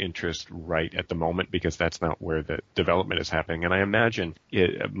huge interest right at the moment because that's not where the development is happening. And I imagine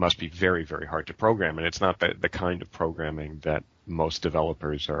it must be very, very hard to program. And it's not the kind of programming that most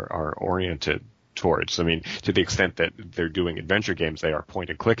developers are oriented towards. I mean, to the extent that they're doing adventure games, they are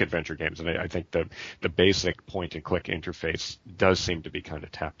point-and-click adventure games, and I think the basic point-and-click interface does seem to be kind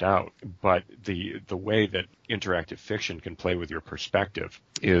of tapped out. But the way that interactive fiction can play with your perspective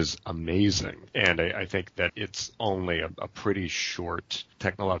is amazing, and I think that it's only a pretty short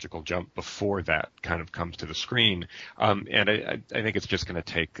technological jump before that kind of comes to the screen, and I think it's just going to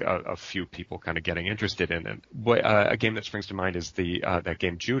take a few people kind of getting interested in it. A game that springs to mind is that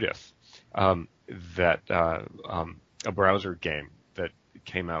game Judith. A browser game that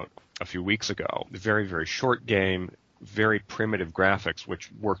came out a few weeks ago. Very, very short game, very primitive graphics,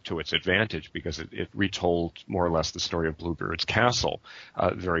 which worked to its advantage because it retold more or less the story of Bluebeard's Castle,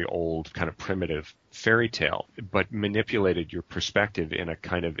 a very old kind of primitive fairy tale, but manipulated your perspective in a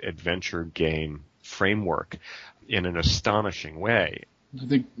kind of adventure game framework in an astonishing way. I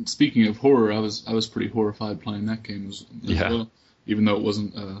think, speaking of horror, I was pretty horrified playing that game as well. Even though it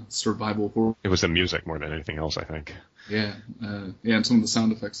wasn't survival horror. It was the music more than anything else, I think. Yeah, and some of the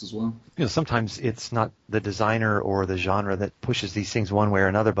sound effects as well. Sometimes it's not the designer or the genre that pushes these things one way or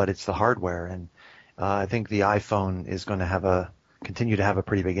another, but it's the hardware. And I think the iPhone is going to continue to have a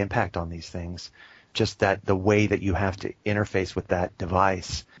pretty big impact on these things. Just that the way that you have to interface with that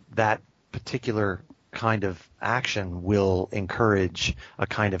device, that particular kind of action will encourage a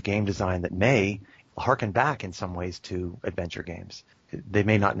kind of game design that may harken back in some ways to adventure games. They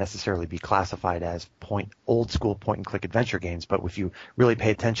may not necessarily be classified as old school point and click adventure games, but if you really pay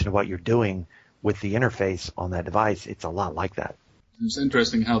attention to what you're doing with the interface on that device, it's a lot like that. It's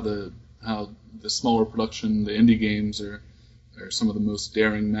interesting how the smaller production, the indie games are some of the most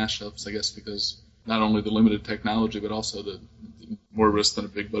daring mashups, I guess, because not only the limited technology, but also the more risk than a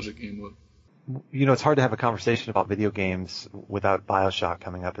big budget game would. It's hard to have a conversation about video games without BioShock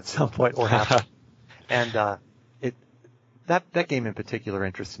coming up at some point or happening. And that game in particular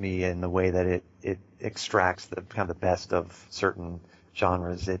interests me in the way that it extracts the kind of the best of certain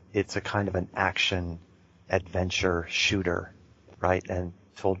genres. It's a kind of an action adventure shooter, right? And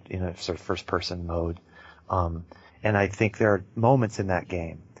told in a sort of first person mode. And I think there are moments in that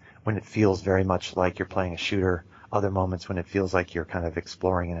game when it feels very much like you're playing a shooter, other moments when it feels like you're kind of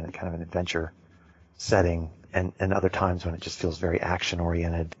exploring in a kind of an adventure setting. And other times when it just feels very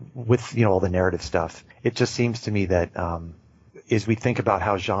action-oriented with, all the narrative stuff. It just seems to me that as we think about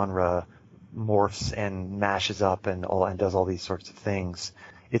how genre morphs and mashes up and does all these sorts of things,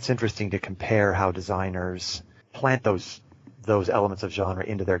 it's interesting to compare how designers plant those elements of genre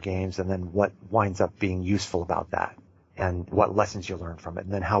into their games and then what winds up being useful about that and what lessons you learn from it,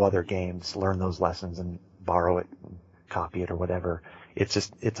 and then how other games learn those lessons and borrow it and copy it or whatever. It's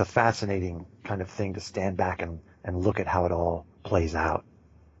a fascinating kind of thing to stand back and look at how it all plays out.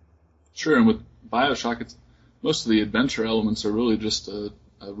 Sure, and with BioShock, most of the adventure elements are really just a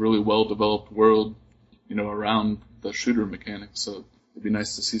really well-developed world, around the shooter mechanics. So it'd be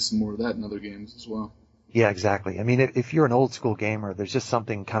nice to see some more of that in other games as well. Yeah, exactly. I mean, if you're an old school gamer, there's just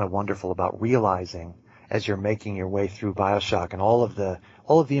something kind of wonderful about realizing as you're making your way through BioShock and all of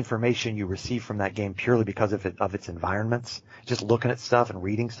the information you receive from that game purely because of its environments, just looking at stuff and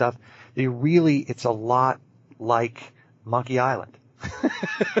reading stuff. It's a lot like Monkey Island.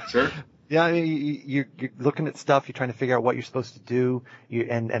 Sure. Yeah, I mean, you're looking at stuff, you're trying to figure out what you're supposed to do,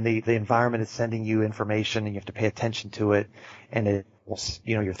 and the environment is sending you information, and you have to pay attention to it, and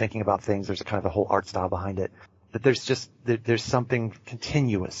you're thinking about things. There's a kind of a whole art style behind it. But there's something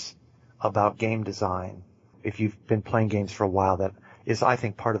continuous about game design. If you've been playing games for a while, that is, I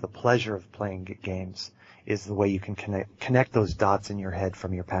think, part of the pleasure of playing games is the way you can connect those dots in your head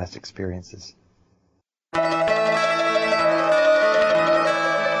from your past experiences.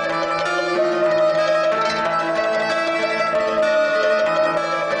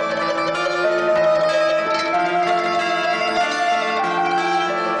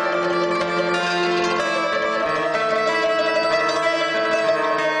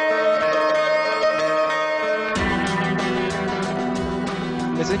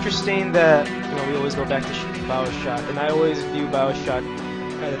 interesting that we always go back to BioShock, and I always view BioShock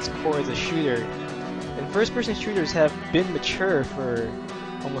at its core as a shooter. And first-person shooters have been mature for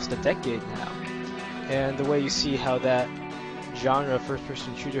almost a decade now. And the way you see how that genre of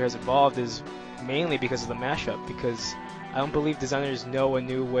first-person shooter has evolved is mainly because of the mashup, because I don't believe designers know a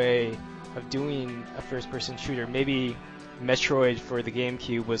new way of doing a first-person shooter. Maybe Metroid for the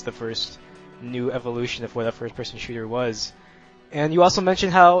GameCube was the first new evolution of what a first-person shooter was. And you also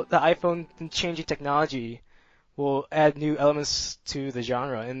mentioned how the iPhone changing technology will add new elements to the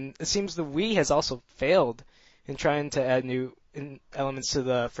genre, and it seems the Wii has also failed in trying to add new elements to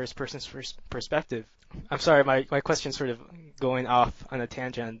the first-person perspective. I'm sorry, my question's sort of going off on a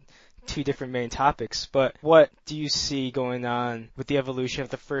tangent on two different main topics, but what do you see going on with the evolution of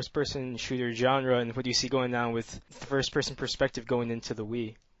the first-person shooter genre, and what do you see going on with the first-person perspective going into the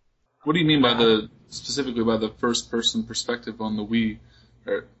Wii? What do you mean by specifically by the first-person perspective on the Wii,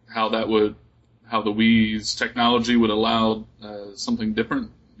 or how the Wii's technology would allow something different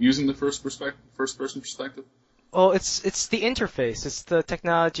using the first-person perspective? Well, it's the interface. It's the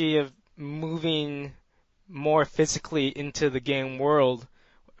technology of moving more physically into the game world,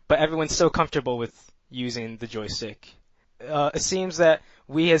 but everyone's so comfortable with using the joystick. It seems that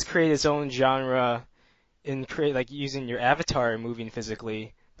Wii has created its own genre in using your avatar moving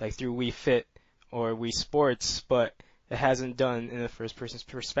physically, like through Wii Fit or Wii Sports, but it hasn't done in a first-person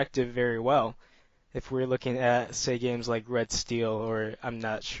perspective very well. If we're looking at, say, games like Red Steel, or I'm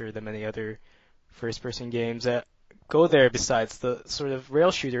not sure that many other first-person games that go there besides the sort of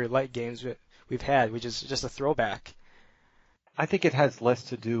rail shooter-like games that we've had, which is just a throwback. I think it has less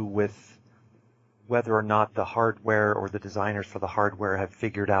to do with whether or not the hardware or the designers for the hardware have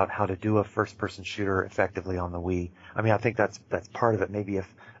figured out how to do a first-person shooter effectively on the Wii. I mean, I think that's part of it. Maybe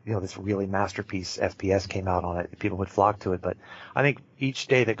if this really masterpiece FPS came out on it, people would flock to it. But I think each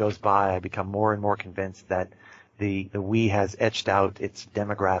day that goes by, I become more and more convinced that the Wii has etched out its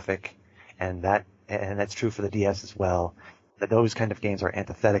demographic, and that's true for the DS as well. That those kind of games are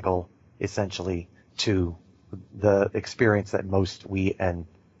antithetical, essentially, to the experience that most Wii and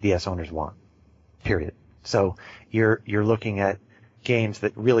DS owners want. Period. So you're looking at games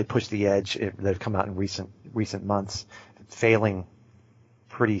that really push the edge that have come out in recent months, failing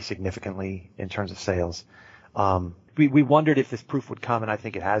pretty significantly in terms of sales. We wondered if this proof would come, and I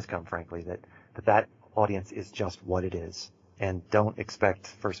think it has come, frankly, that audience is just what it is. And don't expect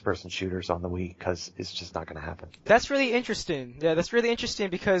first-person shooters on the Wii, because it's just not going to happen. That's really interesting. Yeah, that's really interesting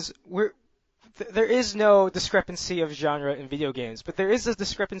because there is no discrepancy of genre in video games, but there is a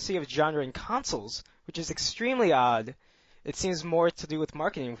discrepancy of genre in consoles, which is extremely odd. It seems more to do with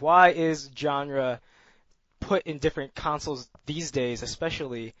marketing. Why is genre put in different consoles these days,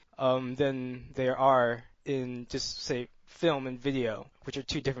 especially, than there are in, just say, film and video, which are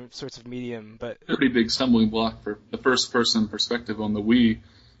two different sorts of medium? But a pretty big stumbling block for the first-person perspective on the Wii,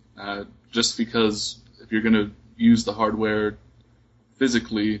 just because if you're going to use the hardware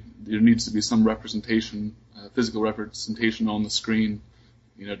physically, there needs to be some representation, physical representation on the screen,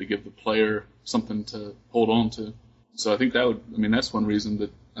 to give the player something to hold on to. So I think that's one reason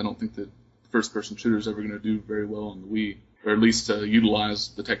that I don't think that first-person shooters are ever going to do very well on the Wii, or at least utilize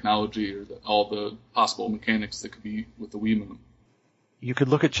the technology or all the possible mechanics that could be with the Wiimote. You could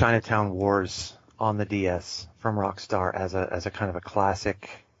look at Chinatown Wars on the DS from Rockstar as a kind of a classic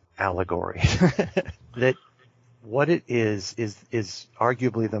allegory. That what it is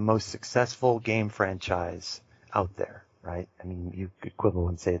arguably the most successful game franchise out there, right? I mean, you could quibble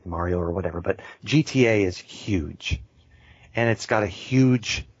and say it's Mario or whatever, but GTA is huge. And it's got a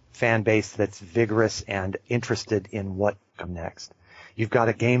huge fan base that's vigorous and interested in what comes next. You've got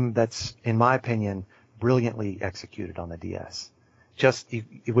a game that's, in my opinion, brilliantly executed on the DS.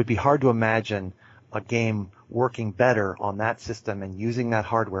 It would be hard to imagine a game working better on that system and using that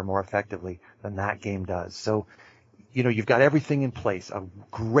hardware more effectively than that game does. So, you've got everything in place, a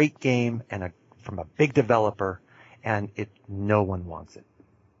great game and from a big developer, and no one wants it.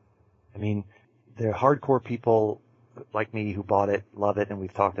 I mean, there are hardcore people like me who bought it, love it, and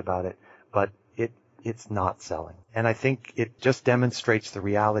we've talked about it, but it's not selling. And I think it just demonstrates the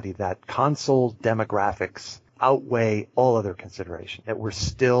reality that console demographics outweigh all other consideration, that we're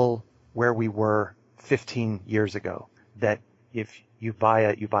still where we were 15 years ago, that if you buy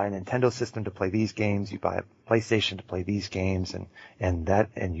a Nintendo system to play these games, you buy a PlayStation to play these games, and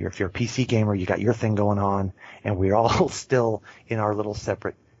if you're a PC gamer, you got your thing going on, and we're all still in our little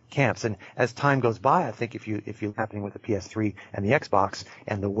separate camps. And as time goes by, I think if you're happening with the PS3 and the Xbox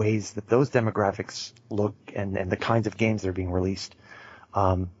and the ways that those demographics look and the kinds of games that are being released,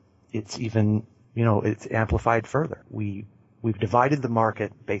 it's even, it's amplified further. We We've divided the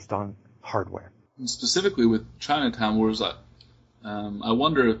market based on hardware. And specifically with Chinatown Wars, I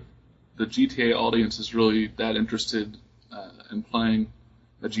wonder if the GTA audience is really that interested in playing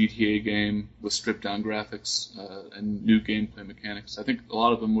a GTA game with stripped-down graphics and new gameplay mechanics. I think a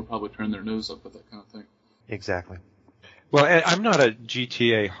lot of them would probably turn their nose up at that kind of thing. Exactly. Well, I'm not a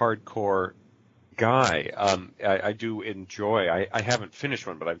GTA hardcore guy. I do enjoy. I haven't finished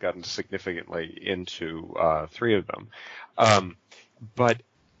one, but I've gotten significantly into 3 of them. But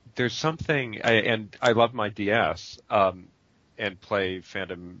there's something, and I love my DS. And played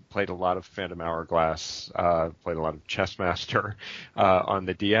a lot of Phantom Hourglass, played a lot of Chessmaster on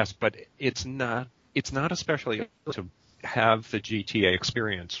the DS, but it's not especially to have the GTA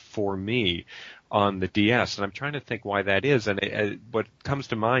experience for me on the DS, and I'm trying to think why that is. And what comes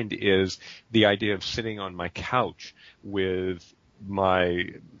to mind is the idea of sitting on my couch with my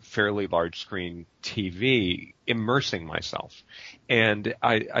fairly large screen TV, immersing myself. And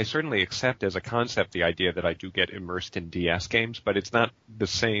I certainly accept as a concept the idea that I do get immersed in DS games, but it's not the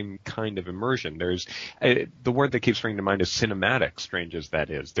same kind of immersion. There's the word that keeps ringing to mind is cinematic, strange as that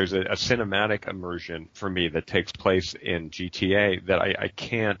is. There's a cinematic immersion for me that takes place in GTA that I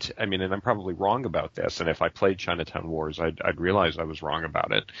can't, and I'm probably wrong about this, and if I played Chinatown Wars, I'd realize I was wrong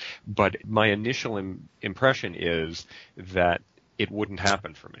about it. But my initial impression is that it wouldn't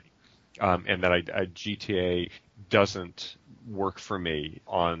happen for me. And that GTA doesn't work for me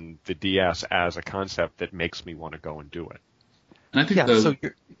on the DS as a concept that makes me want to go and do it. And I think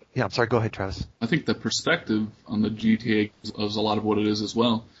I'm sorry, go ahead, Travis. I think the perspective on the GTA is a lot of what it is as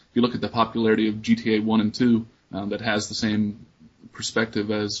well. If you look at the popularity of GTA 1 and 2, that has the same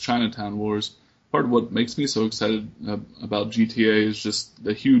perspective as Chinatown Wars, part of what makes me so excited about GTA is just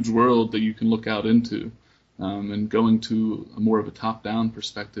the huge world that you can look out into. And going to more of a top-down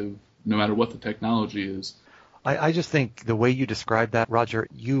perspective, no matter what the technology is. I just think the way you describe that, Roger,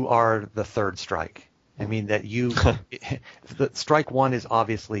 you are the third strike. That the strike one is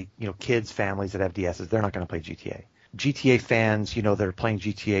obviously, kids, families that have DSs, they're not going to play GTA. GTA fans, that are playing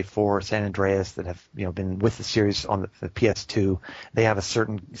GTA 4, San Andreas, that have, been with the series on the PS2, they have a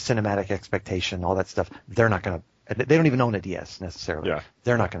certain cinematic expectation, all that stuff. They're not going to, they don't even own a DS necessarily. Yeah.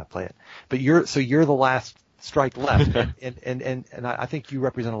 They're not going to play it. But you're the last strike left, and I think you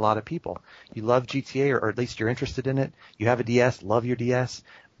represent a lot of people. You love GTA, or at least you're interested in it. You have a DS, love your DS,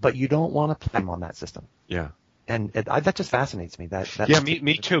 but you don't want to play them on that system. Yeah. And that just fascinates me.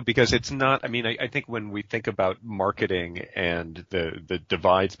 Me too, because it's not, I think when we think about marketing and the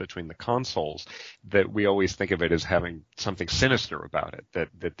divides between the consoles, that we always think of it as having something sinister about it,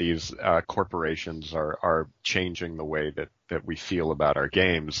 that these corporations are changing the way that we feel about our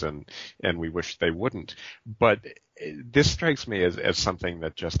games, and we wish they wouldn't. But this strikes me as something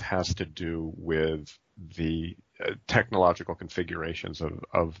that just has to do with the technological configurations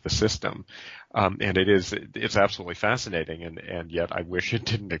of the system, and it's absolutely fascinating, and yet I wish it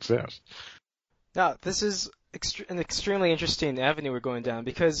didn't exist. Now, this is an extremely interesting avenue we're going down,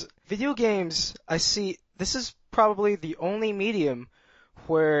 because video games, I see, this is probably the only medium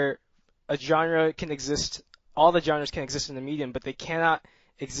where a genre can exist, all the genres can exist in the medium, but they cannot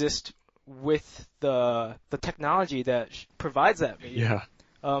exist with the technology that provides that medium. Yeah.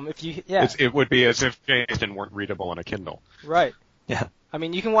 It would be as if James weren't readable on a Kindle. Right. Yeah.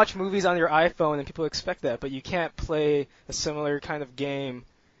 You can watch movies on your iPhone and people expect that, but you can't play a similar kind of game,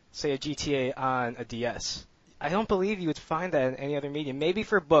 say a GTA, on a DS. I don't believe you would find that in any other medium. Maybe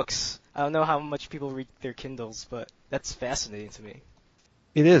for books. I don't know how much people read their Kindles, but that's fascinating to me.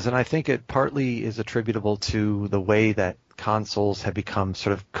 It is, and I think it partly is attributable to the way that consoles have become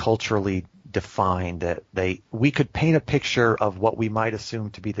sort of culturally defined. That we could paint a picture of what we might assume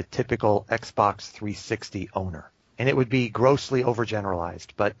to be the typical Xbox 360 owner, and it would be grossly overgeneralized,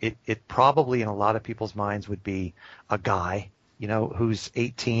 but it probably in a lot of people's minds would be a guy, who's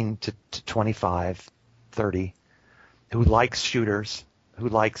 18 to 25, 30, who likes shooters, who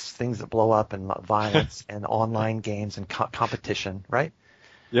likes things that blow up and violence and online games and competition, right?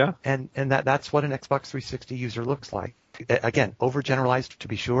 Yeah. And that's what an Xbox 360 user looks like. Again, overgeneralized to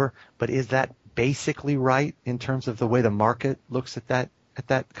be sure, but is that basically right in terms of the way the market looks at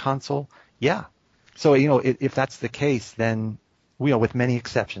that console? Yeah. So, if that's the case, then, with many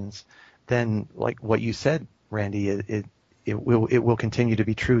exceptions, then like what you said, Randy, it will continue to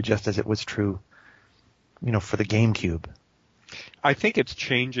be true just as it was true, for the GameCube. I think it's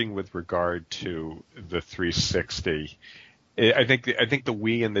changing with regard to the 360. I think the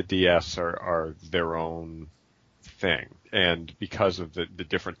Wii and the DS are their own thing. And because of the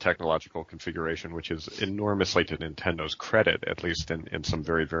different technological configuration, which is enormously to Nintendo's credit, at least in some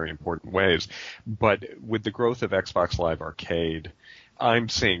very, very important ways. But with the growth of Xbox Live Arcade, I'm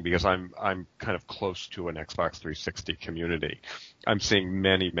seeing, because I'm kind of close to an Xbox 360 community, I'm seeing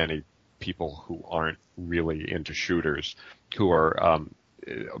many, many people who aren't really into shooters, who are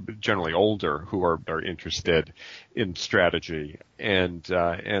generally older, who are interested in strategy and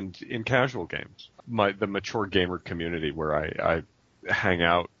in casual games. The mature gamer community where I hang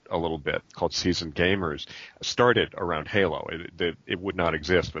out a little bit, called Seasoned Gamers, started around Halo. It would not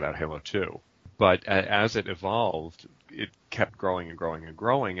exist without Halo 2. But as it evolved, it kept growing and growing and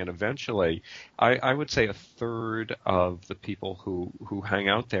growing, and eventually, I would say a third of the people who hang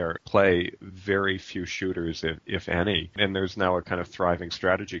out there play very few shooters, if any. And there's now a kind of thriving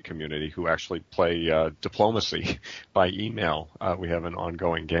strategy community who actually play diplomacy by email. We have an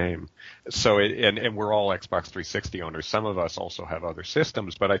ongoing game. So and we're all Xbox 360 owners. Some of us also have other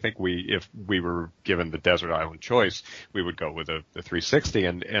systems, but I think if we were given the desert island choice, we would go with the 360.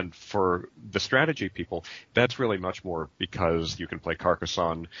 And for the strategy people, that's really much more because you can play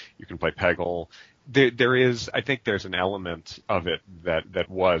Carcassonne, you can play Peggle. I think there's an element of it that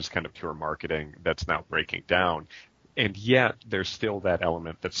was kind of pure marketing that's now breaking down. And yet there's still that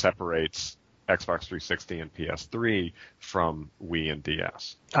element that separates Xbox 360 and PS3 from Wii and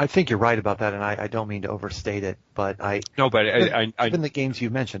DS. I think you're right about that, and I don't mean to overstate it, but even the games you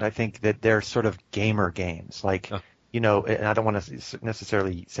mentioned, I think that they're sort of gamer games, like. And I don't want to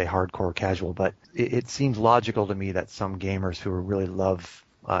necessarily say hardcore casual, but it seems logical to me that some gamers who really love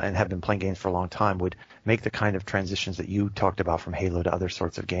and have been playing games for a long time would make the kind of transitions that you talked about from Halo to other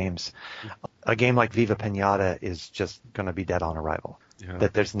sorts of games. A game like Viva Pinata is just going to be dead on arrival. Yeah.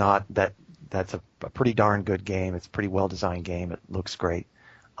 That there's not that's a pretty darn good game. It's a pretty well designed game. It looks great.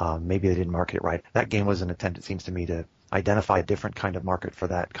 Maybe they didn't market it right. That game was an attempt, it seems to me, to identify a different kind of market for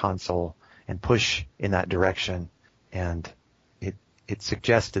that console and push in that direction. And it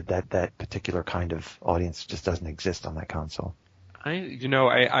suggested that particular kind of audience just doesn't exist on that console.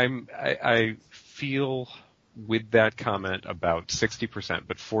 I feel with that comment about 60%,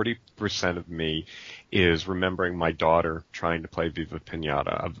 but 40% of me is remembering my daughter trying to play Viva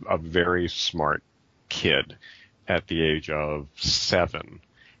Pinata, a very smart kid at the age of 7,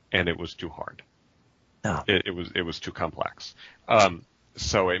 and it was too hard. No. It was too complex.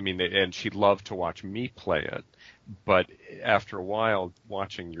 So, I mean, and she loved to watch me play it, but after a while,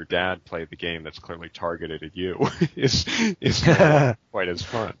 watching your dad play the game that's clearly targeted at you is not quite as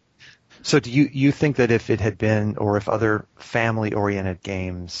fun. So do you think that if it had been, or if other family-oriented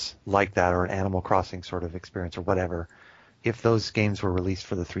games like that, or an Animal Crossing sort of experience or whatever, if those games were released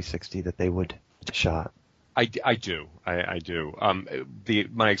for the 360, that they would get a shot? I do.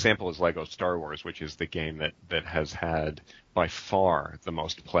 My example is Lego Star Wars, which is the game that has had by far the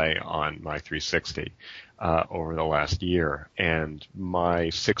most play on my 360 over the last year. And my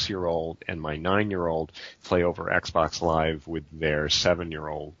 6-year-old and my 9-year-old play over Xbox Live with their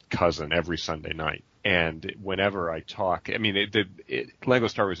 7-year-old cousin every Sunday night. And whenever I talk, I mean, Lego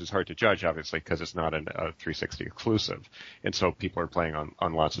Star Wars is hard to judge, obviously, because it's not a 360 exclusive, and so people are playing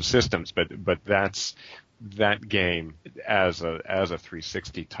on lots of systems. But that game as a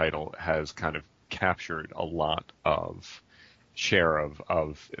 360 title has kind of captured a lot of share of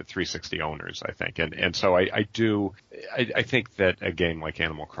 360 owners, I think, and so I think that a game like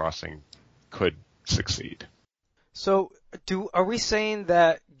Animal Crossing could succeed. So, are we saying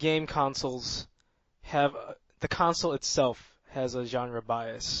that game consoles have the console itself has a genre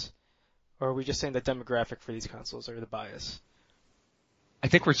bias, or are we just saying the demographic for these consoles are the bias? I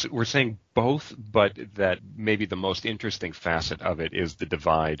think we're saying both, but that maybe the most interesting facet of it is the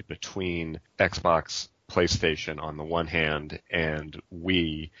divide between Xbox, PlayStation on the one hand, and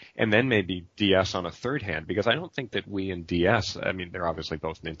Wii, and then maybe DS on a third hand, because I don't think that Wii and DS, I mean, they're obviously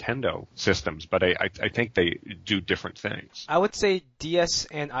both Nintendo systems, but I think they do different things. I would say DS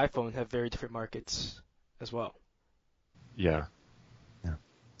and iPhone have very different markets as well. Yeah.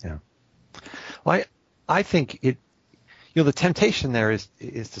 Well, I think the temptation there is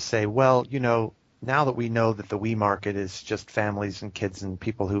to say, well, now that we know that the Wii market is just families and kids and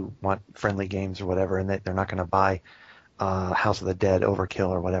people who want friendly games or whatever, and that they're not going to buy House of the Dead Overkill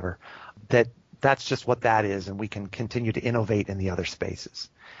or whatever, that's just what that is, and we can continue to innovate in the other spaces.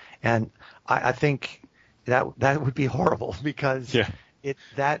 And I think that would be horrible, because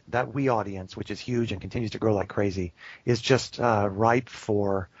that Wii audience, which is huge and continues to grow like crazy, is just ripe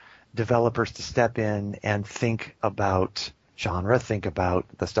for developers to step in and think about genre, think about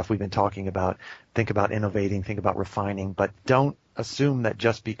the stuff we've been talking about, think about innovating, think about refining, but don't assume that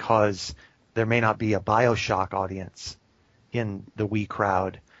just because there may not be a BioShock audience in the Wii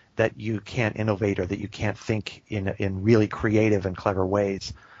crowd, that you can't innovate or that you can't think in really creative and clever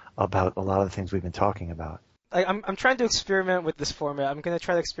ways about a lot of the things we've been talking about. I'm trying to experiment with this format. I'm going to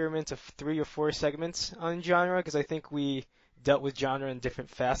try to experiment to 3 or 4 segments on genre, because I think we dealt with genre in different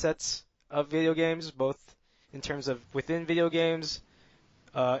facets of video games, both in terms of within video games,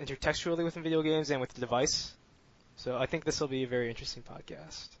 intertextually within video games, and with the device. So I think this will be a very interesting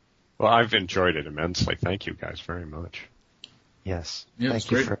podcast. Well, I've enjoyed it immensely. Thank you guys very much. Yes. Yeah,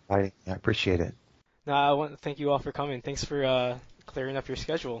 Thank you for inviting me. I appreciate it. No, I want to thank you all for coming. Thanks for clearing up your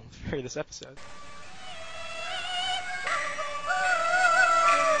schedule for this episode.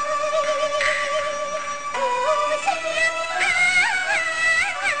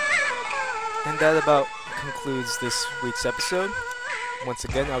 And that about concludes this week's episode. Once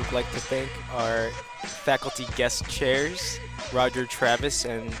again, I would like to thank our faculty guest chairs, Roger Travis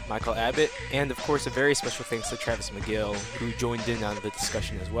and Michael Abbott, and of course a very special thanks to Travis McGill, who joined in on the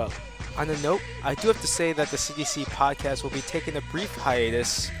discussion as well. On a note, I do have to say that the CDC podcast will be taking a brief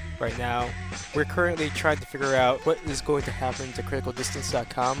hiatus right now. We're currently trying to figure out what is going to happen to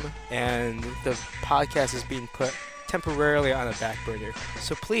criticaldistance.com, and the podcast is being put temporarily on a back burner.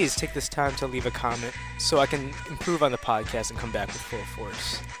 So please take this time to leave a comment so I can improve on the podcast and come back with full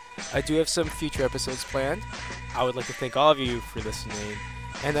force. I do have some future episodes planned. I would like to thank all of you for listening,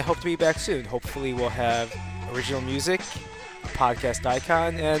 and I hope to be back soon. Hopefully we'll have original music, a podcast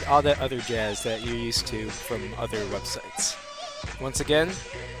icon, and all that other jazz that you're used to from other websites. Once again,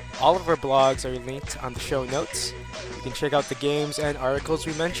 all of our blogs are linked on the show notes. You can check out the games and articles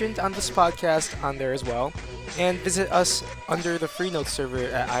we mentioned on this podcast on there as well. And visit us under the free notes server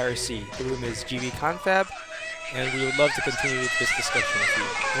at IRC. The room is GVConfab, and we would love to continue this discussion with you.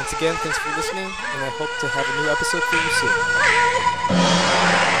 Once again, thanks for listening, and I hope to have a new episode for you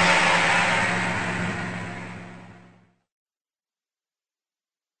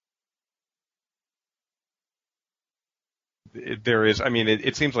soon. There is, I mean,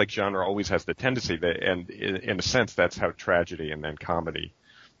 it seems like genre always has the tendency that, and in a sense, that's how tragedy and then comedy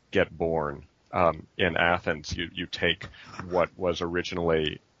get born. In Athens, you take what was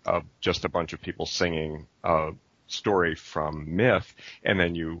originally just a bunch of people singing a story from myth, and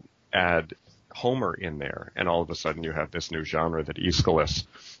then you add Homer in there, and all of a sudden you have this new genre that Aeschylus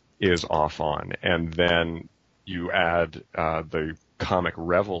is off on, and then you add the comic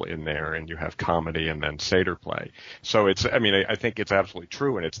revel in there, and you have comedy and then satyr play. So it's, I mean, I think it's absolutely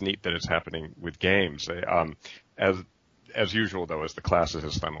true, and it's neat that it's happening with games. As usual, though, as the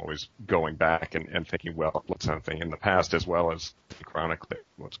classicist, I'm always going back and thinking, well, what's something in the past, as well as chronically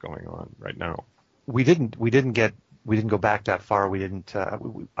what's going on right now. We didn't go back that far. We didn't.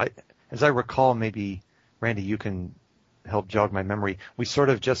 As I recall, maybe Randy, you can help jog my memory. We sort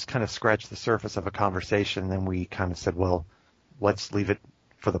of just kind of scratched the surface of a conversation, and then we kind of said, well, let's leave it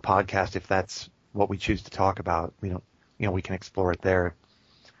for the podcast if that's what we choose to talk about. We don't, we can explore it there,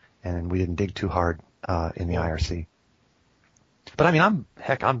 and we didn't dig too hard in the IRC. But I mean,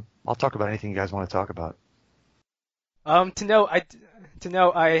 I'll talk about anything you guys want to talk about. To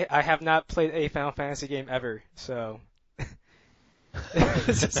know, I have not played a Final Fantasy game ever, so I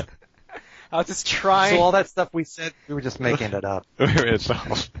was just trying. So all that stuff we said, we were just making it up.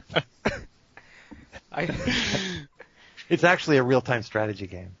 It's actually a real-time strategy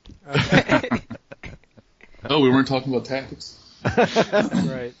game. Okay. Oh, we weren't talking about tactics?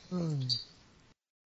 Right.